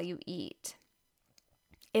yourself while you eat.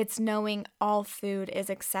 It's knowing all food is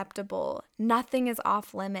acceptable. Nothing is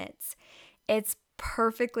off limits. It's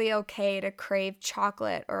perfectly okay to crave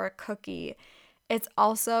chocolate or a cookie. It's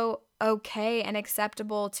also okay and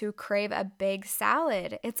acceptable to crave a big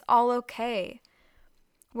salad. It's all okay.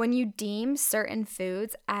 When you deem certain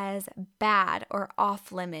foods as bad or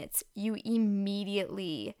off limits, you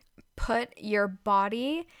immediately put your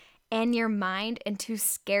body and your mind into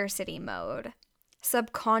scarcity mode.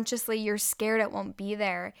 Subconsciously, you're scared it won't be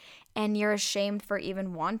there and you're ashamed for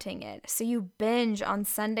even wanting it. So you binge on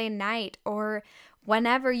Sunday night or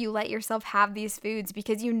whenever you let yourself have these foods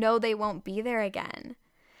because you know they won't be there again.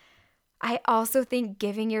 I also think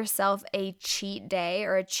giving yourself a cheat day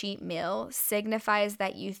or a cheat meal signifies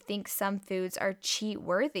that you think some foods are cheat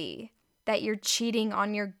worthy. that you're cheating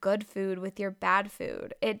on your good food with your bad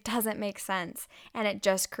food. It doesn't make sense, and it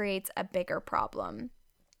just creates a bigger problem.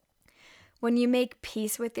 When you make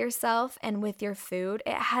peace with yourself and with your food,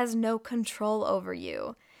 it has no control over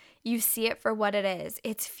you. You see it for what it is.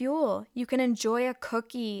 It's fuel. You can enjoy a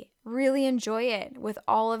cookie, really enjoy it with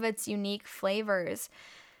all of its unique flavors.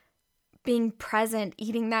 Being present,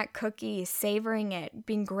 eating that cookie, savoring it,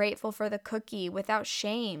 being grateful for the cookie without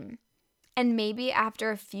shame. And maybe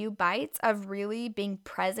after a few bites of really being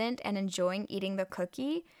present and enjoying eating the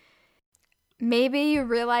cookie, maybe you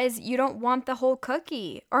realize you don't want the whole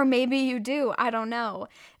cookie, or maybe you do, I don't know.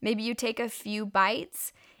 Maybe you take a few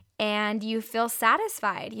bites and you feel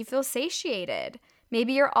satisfied, you feel satiated.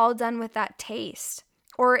 Maybe you're all done with that taste,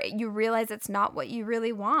 or you realize it's not what you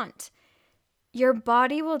really want. Your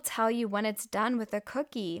body will tell you when it's done with a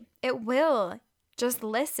cookie. It will. Just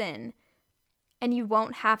listen. And you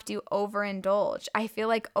won't have to overindulge. I feel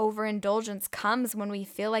like overindulgence comes when we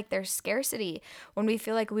feel like there's scarcity, when we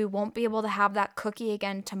feel like we won't be able to have that cookie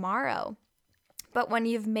again tomorrow. But when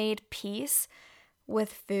you've made peace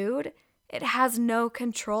with food, it has no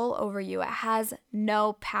control over you. It has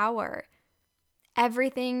no power.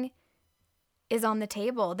 Everything is on the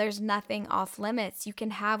table. There's nothing off limits. You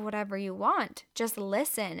can have whatever you want. Just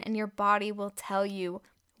listen, and your body will tell you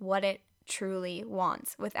what it truly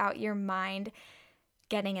wants without your mind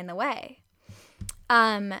getting in the way.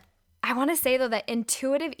 I want to say though that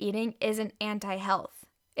intuitive eating isn't anti-health.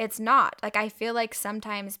 It's not. Like, I feel like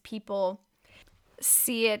sometimes people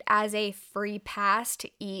see it as a free pass to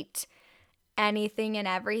eat anything and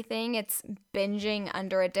everything. It's binging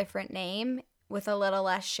under a different name with a little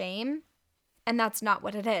less shame. And that's not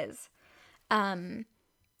what it is.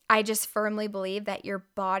 I just firmly believe that your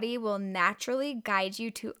body will naturally guide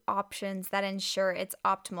you to options that ensure its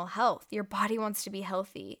optimal health. Your body wants to be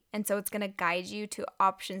healthy, and so it's going to guide you to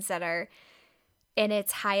options that are in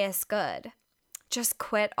its highest good. Just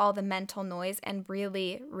quit all the mental noise and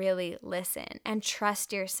really, really listen and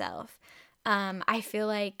trust yourself. I feel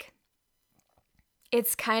like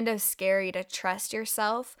it's kind of scary to trust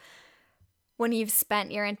yourself when you've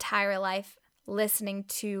spent your entire life listening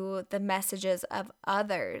to the messages of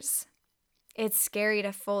others. It's scary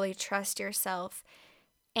to fully trust yourself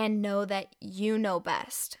and know that you know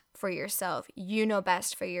best for yourself. You know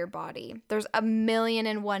best for your body. There's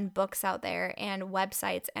 1,000,001 books out there and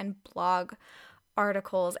websites and blog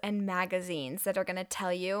articles and magazines that are going to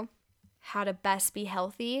tell you how to best be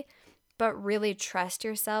healthy, but really trust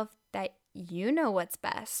yourself that you know what's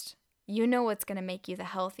best. You know what's going to make you the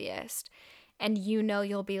healthiest. And you know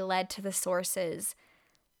you'll be led to the sources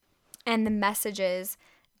and the messages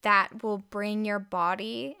that will bring your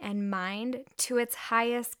body and mind to its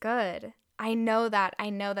highest good. I know that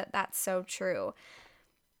that's so true.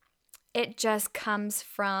 It just comes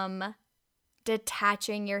from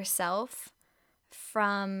detaching yourself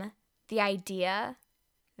from the idea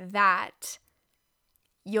that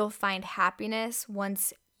you'll find happiness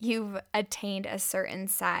once you've attained a certain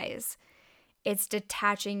size. It's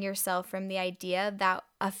detaching yourself from the idea that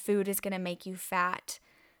a food is going to make you fat,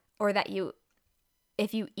 or that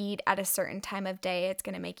if you eat at a certain time of day, it's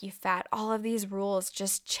going to make you fat. All of these rules,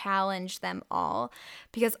 just challenge them all,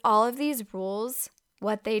 because all of these rules,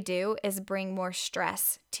 what they do is bring more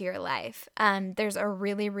stress to your life. There's a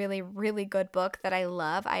really, really, really good book that I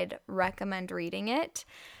love. I'd recommend reading it.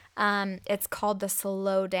 It's called The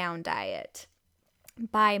Slow Down Diet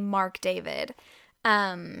by Mark David.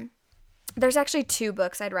 There's actually 2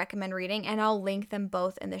 books I'd recommend reading, and I'll link them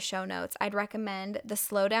both in the show notes. I'd recommend The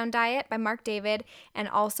Slow Down Diet by Mark David, and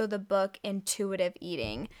also the book Intuitive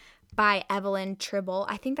Eating by Evelyn Tribble.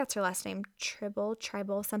 I think that's her last name,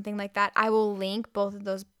 Tribble, something like that. I will link both of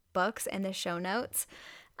those books in the show notes.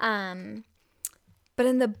 But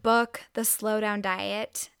in the book, The Slow Down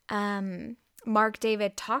Diet, Mark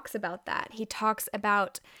David talks about that. He talks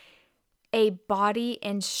about a body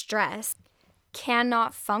in stress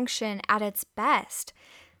cannot function at its best.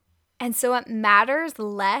 And so it matters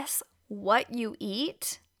less what you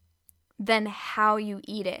eat than how you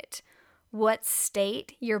eat it, what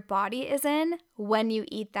state your body is in when you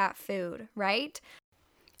eat that food, right?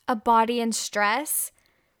 A body in stress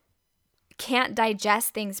can't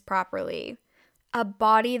digest things properly. A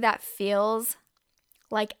body that feels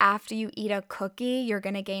like after you eat a cookie, you're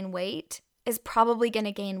going to gain weight is probably going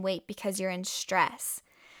to gain weight because you're in stress.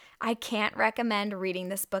 I can't recommend reading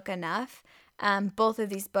this book enough, both of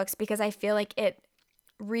these books, because I feel like it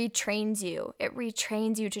retrains you. It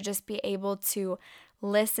retrains you to just be able to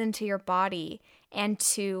listen to your body and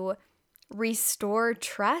to restore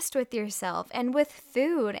trust with yourself and with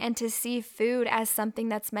food, and to see food as something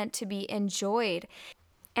that's meant to be enjoyed.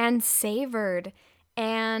 and savored,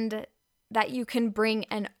 and that you can bring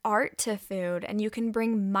an art to food and you can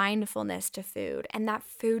bring mindfulness to food, and that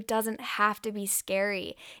food doesn't have to be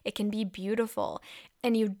scary. It can be beautiful,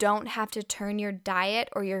 and you don't have to turn your diet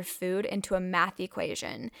or your food into a math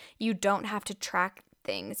equation. You don't have to track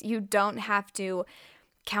things. You don't have to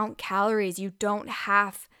count calories. You don't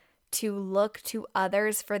have to look to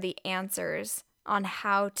others for the answers on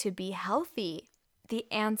how to be healthy. The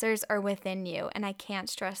answers are within you, and I can't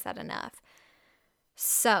stress that enough.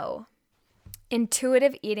 So,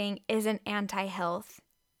 intuitive eating isn't anti-health.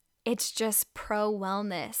 It's just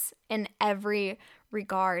pro-wellness in every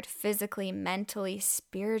regard, physically, mentally,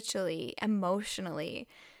 spiritually, emotionally.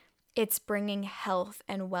 It's bringing health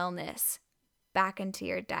and wellness back into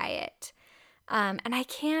your diet. And I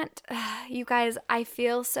can't, you guys, I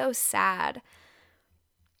feel so sad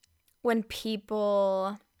when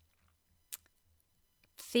people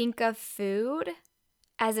think of food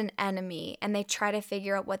as an enemy and they try to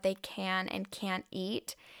figure out what they can and can't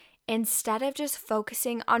eat instead of just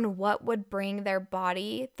focusing on what would bring their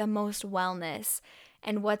body the most wellness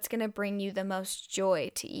and what's going to bring you the most joy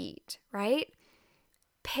to eat, right?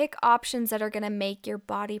 Pick options that are going to make your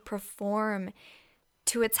body perform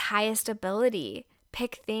to its highest ability.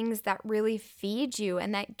 Pick things that really feed you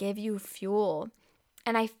and that give you fuel.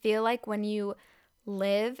 And I feel like when you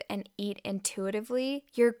live and eat intuitively,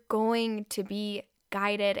 you're going to be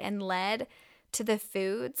guided and led to the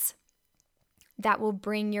foods that will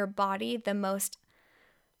bring your body the most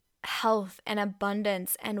health and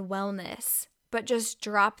abundance and wellness. But just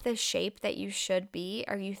drop the shape that you should be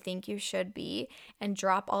or you think you should be, and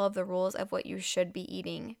drop all of the rules of what you should be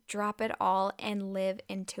eating. Drop it all and live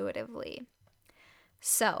intuitively.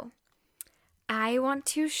 So, I want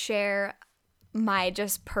to share my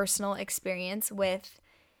just personal experience with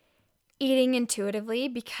eating intuitively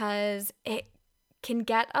because it can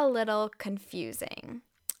get a little confusing,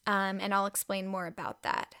 and I'll explain more about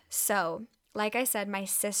that. So, like I said, my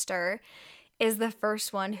sister is the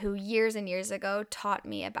first one who years and years ago taught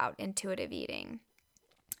me about intuitive eating.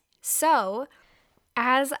 So,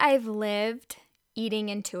 as I've lived eating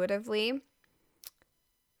intuitively,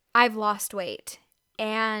 I've lost weight,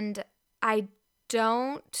 and I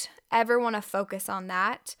don't ever want to focus on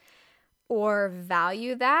that or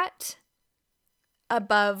value that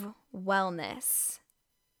above wellness.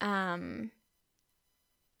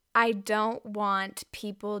 I don't want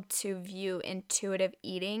people to view intuitive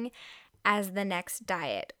eating as the next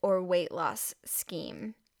diet or weight loss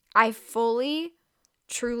scheme. I fully,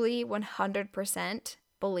 truly, 100%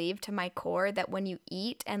 believe to my core that when you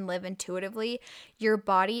eat and live intuitively, your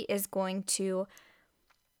body is going to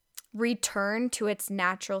return to its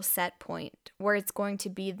natural set point where it's going to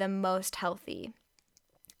be the most healthy.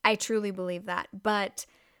 I truly believe that, but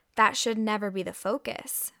that should never be the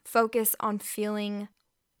focus. Focus on feeling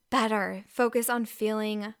better. Focus on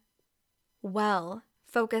feeling well.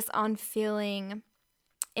 Focus on feeling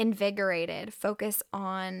invigorated. Focus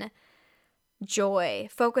on joy.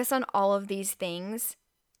 Focus on all of these things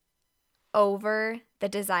over the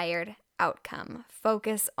desired outcome.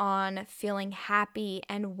 Focus on feeling happy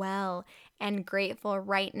and well and grateful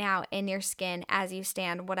right now in your skin as you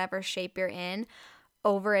stand, whatever shape you're in,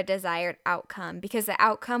 over a desired outcome, because the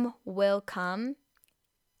outcome will come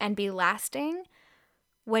and be lasting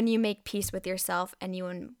when you make peace with yourself and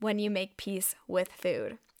when you make peace with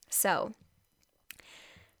food. So,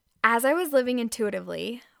 as I was living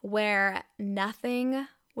intuitively, where nothing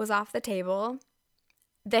was off the table,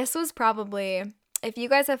 this was probably, if you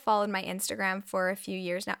guys have followed my Instagram for a few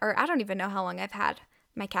years now, or I don't even know how long I've had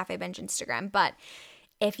my Cafe Binge Instagram, but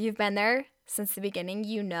if you've been there since the beginning,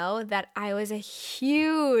 you know that I was a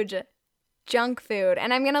huge junk food,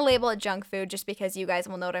 and I'm going to label it junk food just because you guys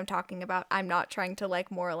will know what I'm talking about. I'm not trying to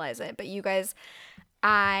moralize it, but you guys,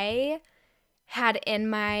 I had in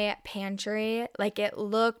my pantry, it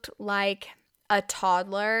looked like a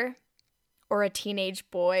toddler or a teenage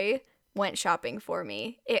boy went shopping for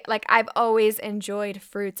me. I've always enjoyed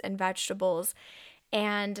fruits and vegetables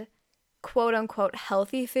and quote unquote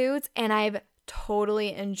healthy foods, and I've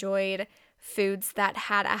totally enjoyed foods that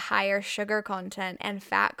had a higher sugar content and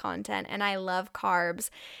fat content, and I love carbs.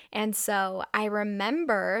 And so I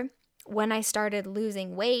remember when I started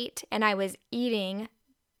losing weight and I was eating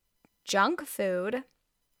junk food,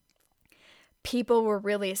 people were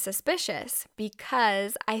really suspicious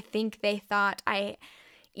because I think they thought I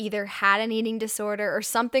either had an eating disorder or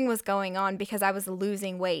something was going on because I was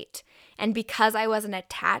losing weight. And because I wasn't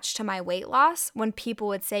attached to my weight loss, when people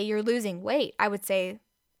would say, "You're losing weight," I would say,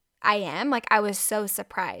 "I am." I was so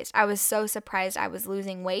surprised. I was so surprised I was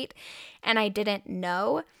losing weight and I didn't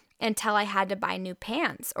know. until I had to buy new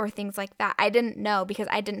pants or things like that. I didn't know because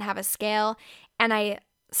I didn't have a scale, and I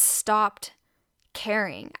stopped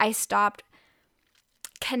caring. I stopped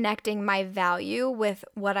connecting my value with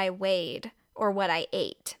what I weighed or what I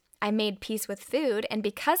ate. I made peace with food, and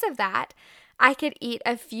because of that, I could eat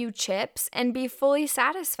a few chips and be fully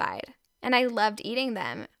satisfied. And I loved eating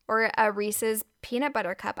them. Or a Reese's peanut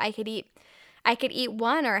butter cup. I could eat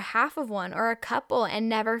one or half of one or a couple and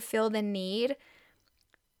never feel the need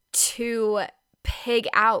to pig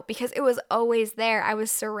out because it was always there. I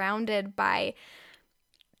was surrounded by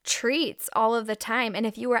treats all of the time. And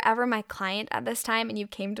if you were ever my client at this time and you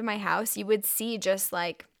came to my house, you would see just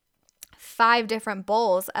like 5 different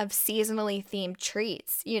bowls of seasonally themed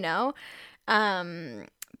treats,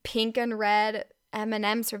 pink and red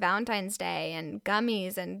M&Ms for Valentine's Day and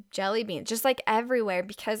gummies and jelly beans, just like everywhere,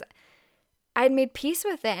 because I'd made peace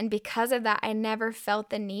with it. And because of that, I never felt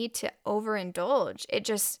the need to overindulge.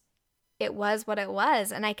 It was what it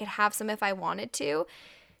was. And I could have some if I wanted to.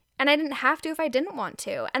 And I didn't have to if I didn't want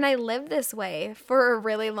to. And I lived this way for a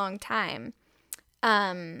really long time.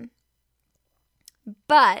 But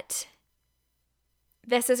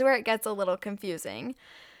this is where it gets a little confusing.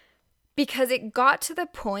 Because it got to the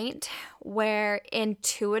point where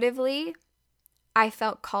intuitively I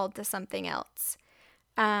felt called to something else.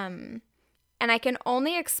 And I can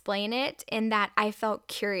only explain it in that I felt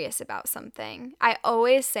curious about something. I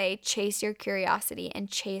always say chase your curiosity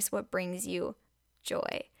and chase what brings you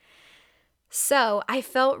joy. So I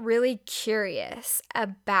felt really curious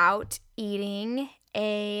about eating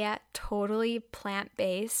a totally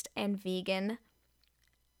plant-based and vegan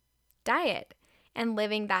diet and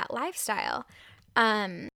living that lifestyle.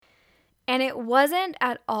 And it wasn't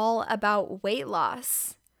at all about weight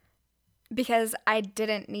loss because I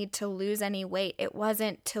didn't need to lose any weight. It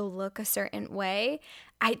wasn't to look a certain way.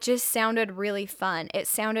 It just sounded really fun. It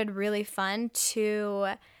sounded really fun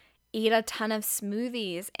to eat a ton of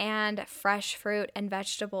smoothies and fresh fruit and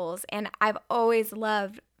vegetables. And I've always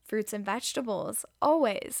loved fruits and vegetables,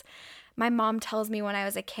 always. My mom tells me when I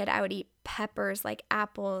was a kid, I would eat peppers like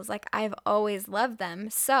apples. Like I've always loved them.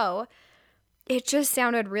 So it just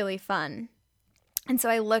sounded really fun. And so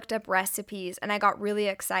I looked up recipes and I got really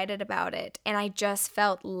excited about it. And I just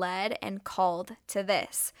felt led and called to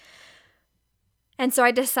this. And so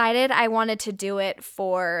I decided I wanted to do it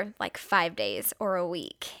for like 5 days or a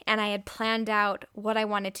week. And I had planned out what I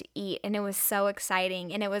wanted to eat. And it was so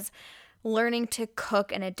exciting. And it was learning to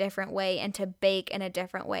cook in a different way and to bake in a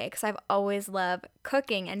different way, because I've always loved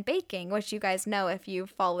cooking and baking, which you guys know if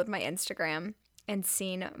you've followed my Instagram and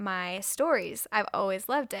seen my stories. I've always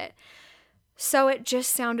loved it. So it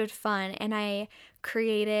just sounded fun, and I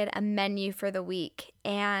created a menu for the week,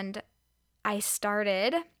 and I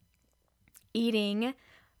started eating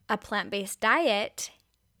a plant-based diet,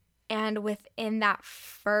 and within that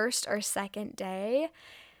first or second day,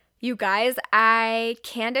 you guys, I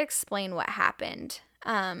can't explain what happened.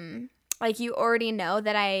 Like you already know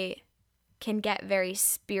that I can get very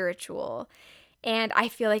spiritual, and I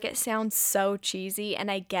feel like it sounds so cheesy,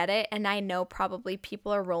 and I get it, and I know probably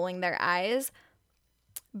people are rolling their eyes,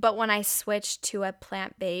 but when I switched to a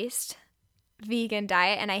plant-based vegan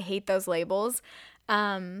diet, and I hate those labels,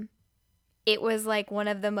 it was like one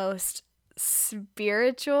of the most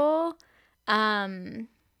spiritually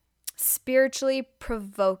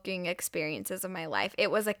provoking experiences of my life. It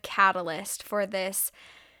was a catalyst for this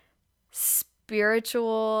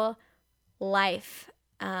spiritual life.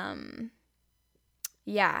 I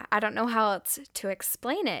don't know how else to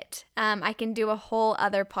explain it. I can do a whole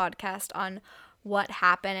other podcast on what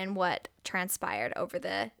happened and what transpired over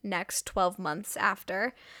the next 12 months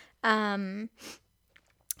after. But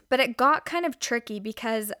it got kind of tricky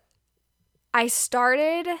because I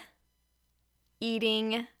started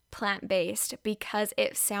eating plant-based because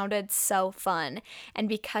it sounded so fun and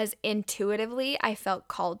because intuitively I felt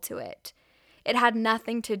called to it. It had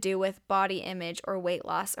nothing to do with body image or weight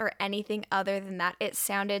loss or anything other than that. It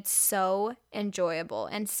sounded so enjoyable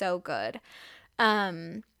and so good.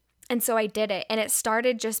 And so I did it, and it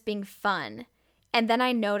started just being fun. And then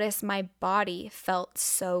I noticed my body felt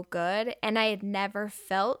so good, and I had never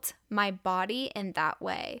felt my body in that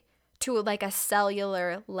way, to like a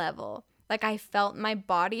cellular level. Like I felt my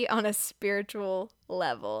body on a spiritual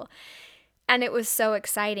level. And it was so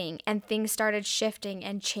exciting, and things started shifting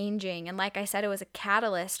and changing. And like I said, it was a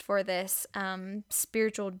catalyst for this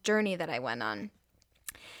spiritual journey that I went on.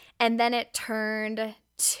 And then it turned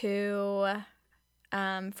to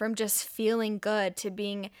from just feeling good to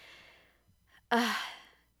being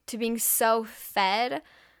so fed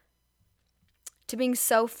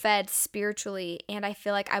spiritually. And I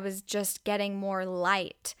feel like I was just getting more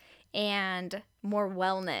light and more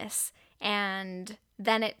wellness. And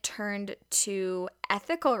then it turned to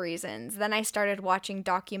ethical reasons. Then I started watching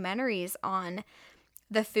documentaries on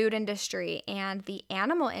the food industry and the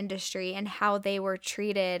animal industry and how they were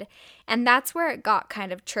treated. And that's where it got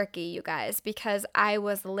kind of tricky, you guys, because I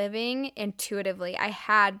was living intuitively. I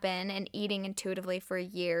had been and eating intuitively for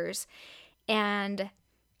years. And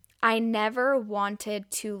I never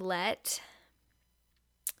wanted to let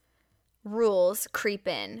rules creep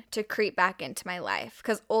back into my life,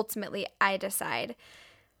 because ultimately I decide.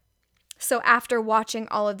 So after watching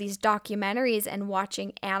all of these documentaries and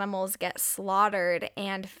watching animals get slaughtered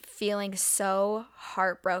and feeling so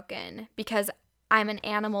heartbroken, because I'm an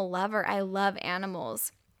animal lover, I love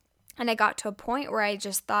animals. And I got to a point where I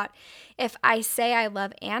just thought, if I say I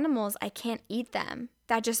love animals, I can't eat them.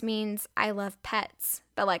 That just means I love pets,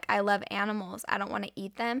 but like I love animals. I don't want to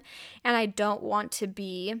eat them, and I don't want to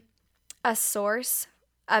be a source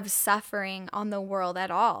of suffering on the world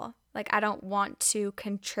at all. Like, I don't want to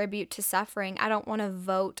contribute to suffering. I don't want to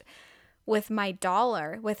vote with my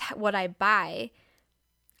dollar, with what I buy.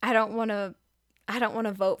 I don't want to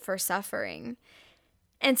vote for suffering.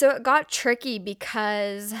 And so it got tricky,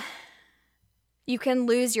 because you can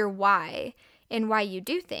lose your why in why you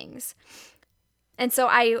do things. And so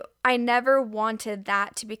I never wanted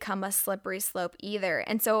that to become a slippery slope either.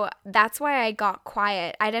 And so that's why I got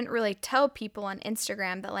quiet. I didn't really tell people on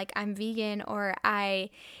Instagram that like I'm vegan or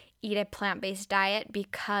I eat a plant-based diet,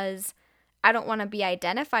 because I don't want to be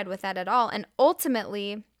identified with that at all. And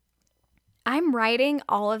ultimately, I'm writing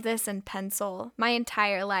all of this in pencil my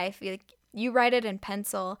entire life. Like, you write it in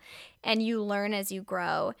pencil and you learn as you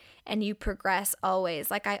grow and you progress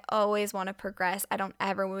always. Like, I always want to progress. I don't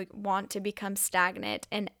ever want to become stagnant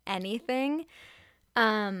in anything.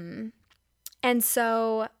 And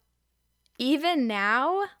so even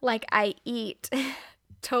now, like, I eat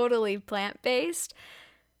totally plant-based,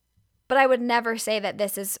 but I would never say that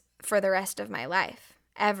this is for the rest of my life,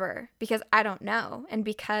 ever, because I don't know, and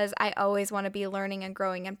because I always want to be learning and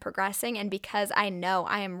growing and progressing, and because I know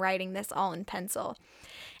I am writing this all in pencil.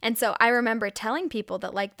 And so I remember telling people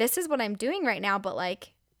that like, this is what I'm doing right now, but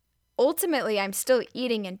like, ultimately I'm still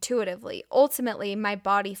eating intuitively. Ultimately, my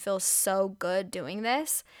body feels so good doing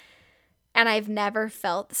this, and I've never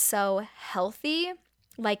felt so healthy,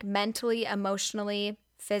 like mentally, emotionally,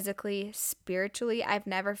 physically, spiritually. I've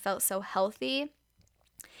never felt so healthy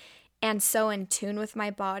and so in tune with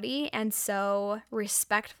my body and so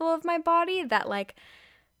respectful of my body that like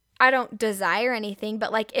I don't desire anything,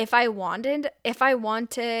 but like if I wanted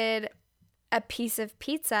a piece of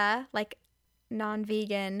pizza, like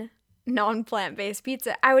non-vegan, non-plant-based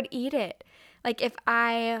pizza, I would eat it. Like if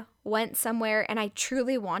I went somewhere and I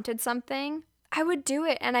truly wanted something, I would do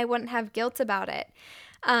it and I wouldn't have guilt about it.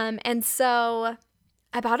 And so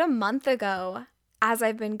about a month ago, as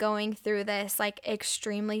I've been going through this like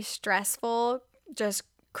extremely stressful, just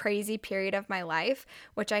crazy period of my life,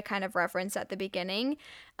 which I kind of referenced at the beginning,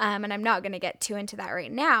 and I'm not going to get too into that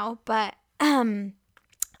right now, but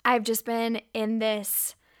I've just been in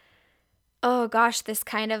this, this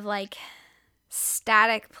kind of like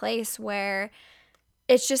static place where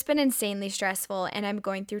it's just been insanely stressful, and I'm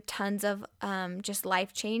going through tons of just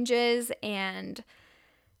life changes, and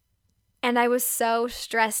I was so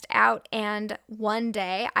stressed out, and one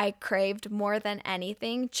day I craved more than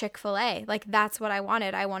anything Chick-fil-A. Like, that's what I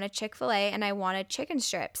wanted. I wanted Chick-fil-A, and I wanted chicken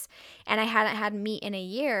strips, and I hadn't had meat in a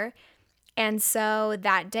year. And so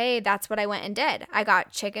that day, that's what I went and did. I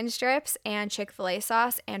got chicken strips and Chick-fil-A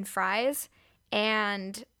sauce and fries,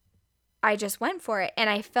 and I just went for it. And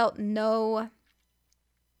I felt no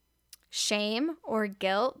shame or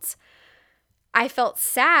guilt. I felt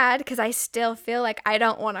sad because I still feel like I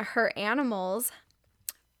don't want to hurt animals,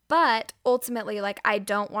 but ultimately, like, I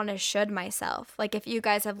don't want to should myself. Like, if you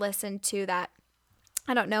guys have listened to that,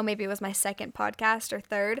 I don't know, maybe it was my second podcast or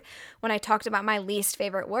third, when I talked about my least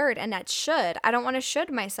favorite word, and that's should. I don't want to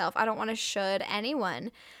should myself. I don't want to should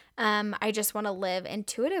anyone. I just want to live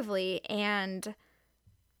intuitively and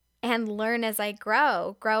learn as I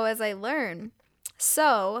grow as I learn.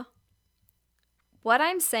 So what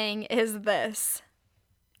I'm saying is this: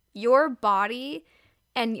 your body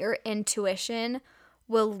and your intuition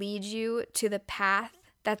will lead you to the path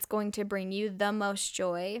that's going to bring you the most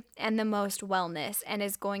joy and the most wellness, and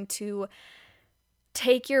is going to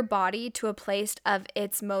take your body to a place of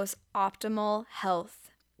its most optimal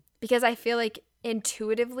health. Because I feel like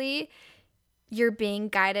intuitively, you're being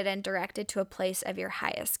guided and directed to a place of your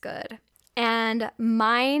highest good. And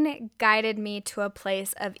mine guided me to a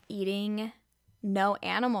place of eating no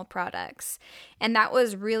animal products. And that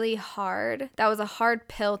was really hard. That was a hard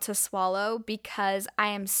pill to swallow because I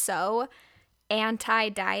am so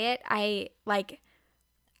anti-diet. I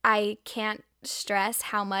can't stress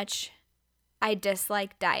how much I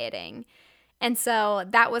dislike dieting. And so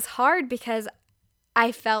that was hard because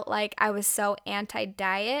I felt like I was so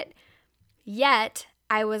anti-diet, yet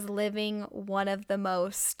I was living one of the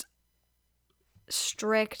most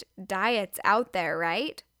strict diets out there,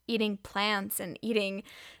 right? Eating plants and eating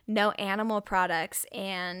no animal products.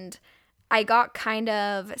 And I got kind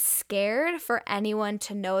of scared for anyone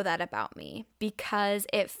to know that about me because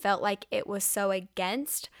it felt like it was so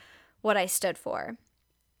against what I stood for.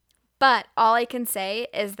 But all I can say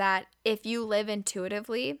is that if you live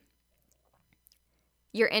intuitively,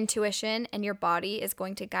 your intuition and your body is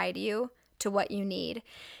going to guide you to what you need.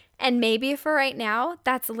 And maybe for right now,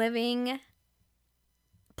 that's living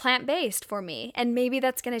plant-based for me. And maybe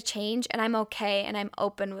that's going to change and I'm okay and I'm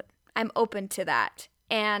open to that.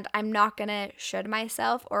 And I'm not going to should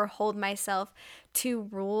myself or hold myself to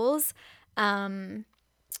rules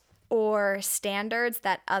or standards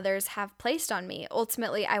that others have placed on me.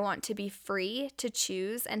 Ultimately, I want to be free to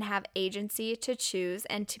choose and have agency to choose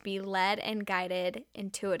and to be led and guided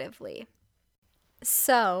intuitively.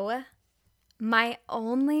 So, my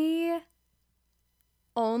only,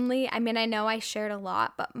 I mean, I know I shared a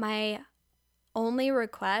lot, but my only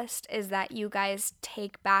request is that you guys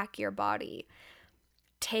take back your body,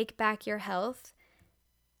 take back your health,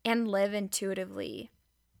 and live intuitively.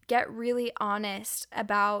 Get really honest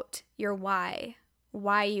about your why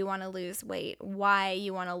you want to lose weight, why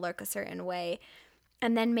you want to look a certain way,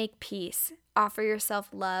 and then make peace. Offer yourself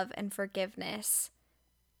love and forgiveness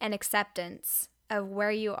and acceptance of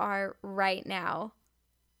where you are right now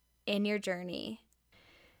in your journey.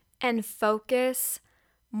 And focus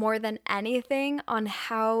more than anything on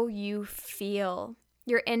how you feel.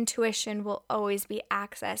 Your intuition will always be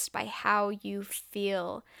accessed by how you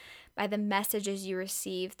feel, by the messages you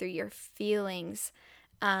receive through your feelings.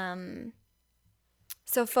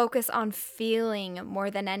 So focus on feeling more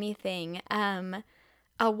than anything. A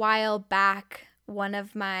while back, one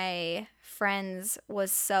of my friends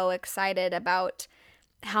was so excited about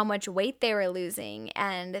how much weight they were losing,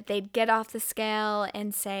 and they'd get off the scale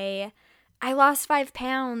and say, I lost 5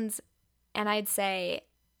 pounds. And I'd say,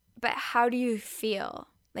 but how do you feel?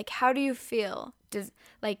 Like, how do you feel?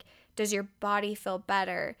 Does your body feel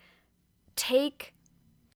better? Take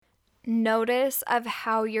notice of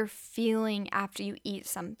how you're feeling after you eat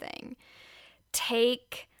something.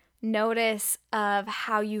 Take notice of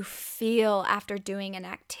how you feel after doing an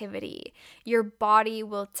activity. Your body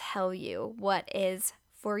will tell you what is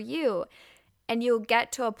for you. And you'll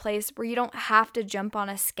get to a place where you don't have to jump on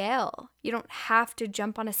a scale. You don't have to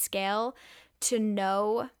jump on a scale to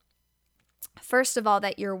know, first of all,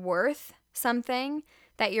 that you're worth something,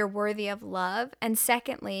 that you're worthy of love. And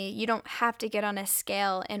secondly, you don't have to get on a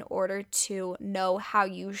scale in order to know how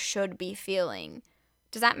you should be feeling.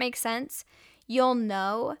 Does that make sense? You'll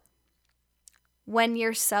know when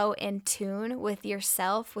you're so in tune with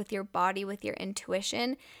yourself, with your body, with your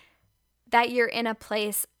intuition, that you're in a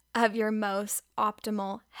place of your most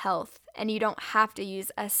optimal health. And you don't have to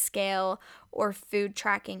use a scale or food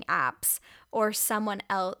tracking apps or someone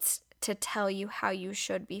else to tell you how you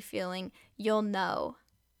should be feeling. You'll know.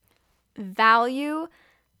 Value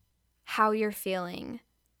how you're feeling.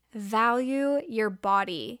 Value your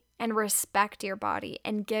body and respect your body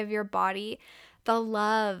and give your body the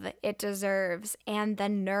love it deserves and the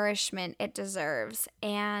nourishment it deserves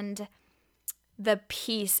and the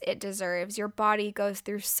peace it deserves. Your body goes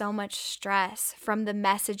through so much stress from the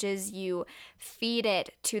messages you feed it,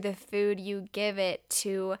 to the food you give it,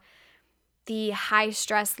 to the high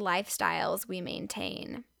stress lifestyles we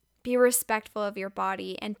maintain. Be respectful of your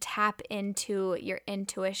body and tap into your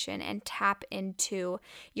intuition and tap into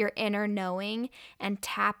your inner knowing and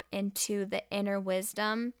tap into the inner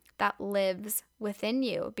wisdom that lives within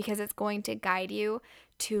you, because it's going to guide you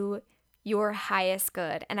to your highest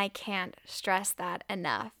good. And I can't stress that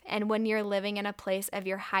enough. And when you're living in a place of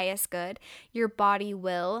your highest good, your body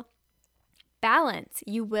will balance.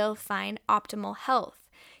 You will find optimal health.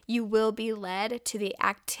 You will be led to the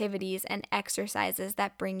activities and exercises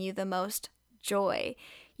that bring you the most joy.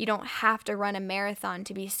 You don't have to run a marathon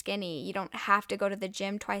to be skinny. You don't have to go to the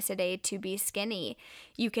gym twice a day to be skinny.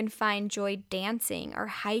 You can find joy dancing or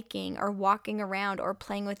hiking or walking around or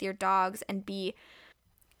playing with your dogs and be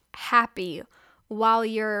happy while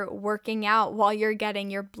you're working out, while you're getting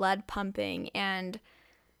your blood pumping and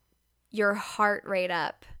your heart rate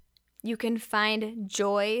up. You can find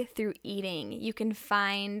joy through eating. You can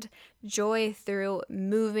find joy through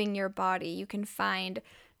moving your body. You can find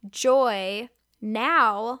joy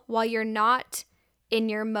now while you're not in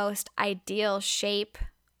your most ideal shape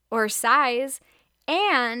or size,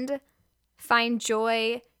 and find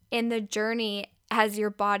joy in the journey as your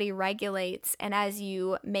body regulates and as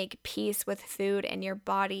you make peace with food and your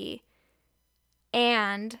body,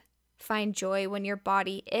 and find joy when your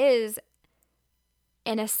body is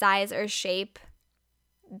in a size or shape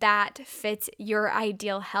that fits your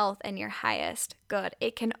ideal health and your highest good.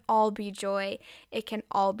 It can all be joy. It can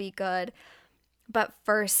all be good. But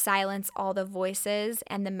first, silence all the voices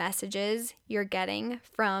and the messages you're getting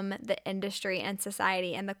from the industry and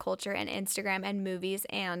society and the culture and Instagram and movies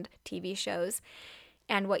and TV shows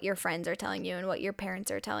and what your friends are telling you and what your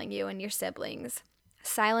parents are telling you and your siblings.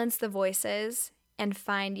 Silence the voices and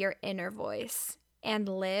find your inner voice and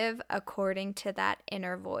live according to that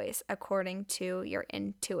inner voice, according to your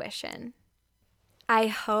intuition. I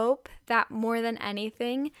hope that more than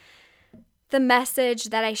anything, the message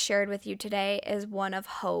that I shared with you today is one of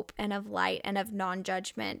hope and of light and of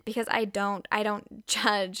non-judgment, because I don't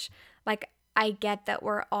judge. Like, I get that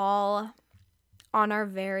we're all on our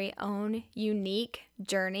very own unique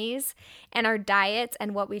journeys, and our diets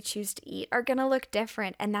and what we choose to eat are going to look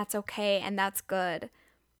different, and that's okay and that's good.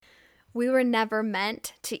 We were never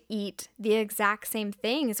meant to eat the exact same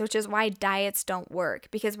things, which is why diets don't work,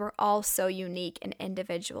 because we're all so unique and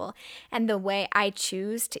individual. And the way I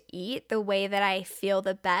choose to eat, the way that I feel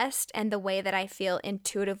the best, and the way that I feel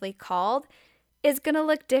intuitively called is going to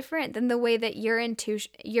look different than the way that your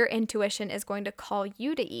intuition is going to call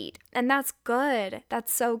you to eat. And that's good.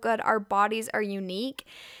 That's so good. Our bodies are unique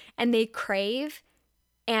and they crave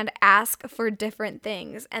and ask for different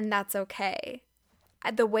things, and that's okay.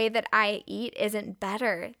 The way that I eat isn't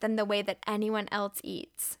better than the way that anyone else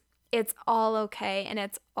eats. It's all okay and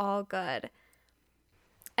it's all good.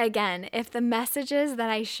 Again, if the messages that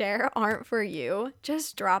I share aren't for you,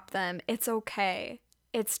 just drop them. It's okay.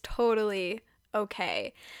 It's totally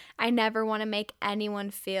okay. I never want to make anyone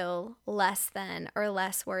feel less than or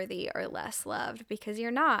less worthy or less loved, because you're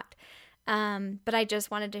not. But I just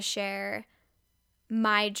wanted to share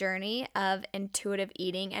my journey of intuitive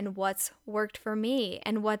eating and what's worked for me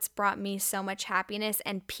and what's brought me so much happiness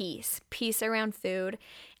and peace around food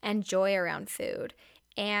and joy around food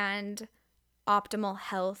and optimal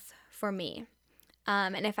health for me.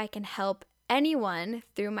 And if I can help anyone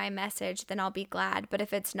through my message, then I'll be glad. But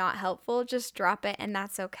if it's not helpful, just drop it and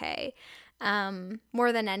that's okay.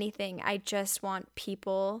 More than anything, I just want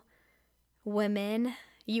people, women,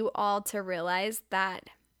 you all to realize that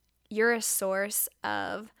you're a source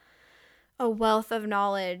of a wealth of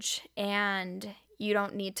knowledge, and you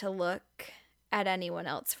don't need to look at anyone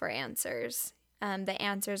else for answers. The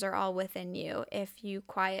answers are all within you if you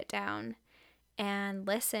quiet down and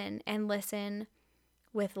listen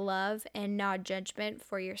with love and not judgment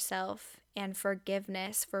for yourself, and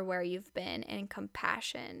forgiveness for where you've been, and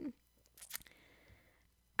compassion.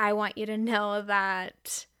 I want you to know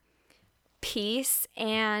that peace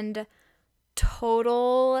and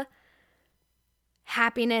total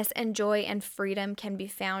happiness and joy and freedom can be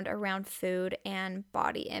found around food and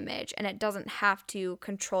body image, and it doesn't have to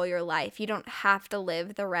control your life. You don't have to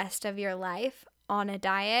live the rest of your life on a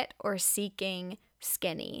diet or seeking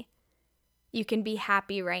skinny. You can be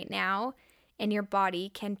happy right now, and your body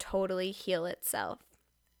can totally heal itself.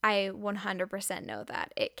 I 100% know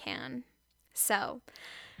that it can. So,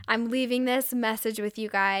 I'm leaving this message with you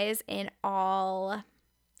guys in all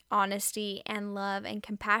honesty and love and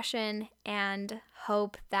compassion, and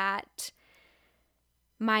hope that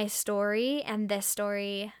my story and this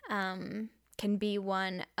story can be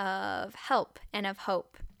one of help and of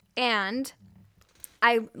hope. And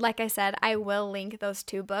like I said, I will link those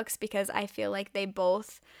two books because I feel like they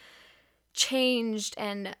both changed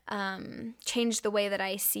and changed the way that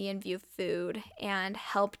I see and view food, and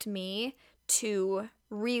helped me to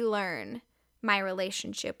relearn my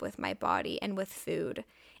relationship with my body and with food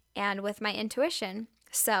and with my intuition.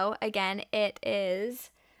 So again, it is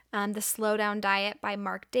The Slow Down Diet by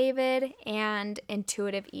Mark David and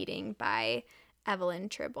Intuitive Eating by Evelyn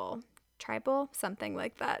Tribble, something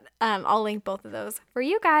like that. I'll link both of those for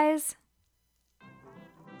you guys.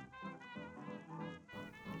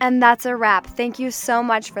 And that's a wrap. Thank you so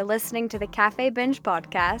much for listening to the Cafe Binge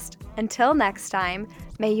podcast. Until next time,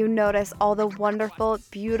 may you notice all the wonderful,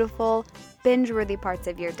 beautiful, binge-worthy parts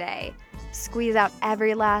of your day. Squeeze out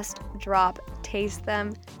every last drop, taste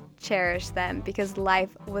them, cherish them, because life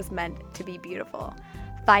was meant to be beautiful.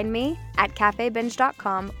 Find me at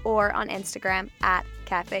cafebinge.com or on Instagram at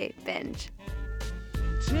cafebinge.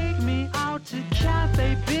 Take me out to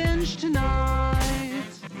Cafe Binge tonight.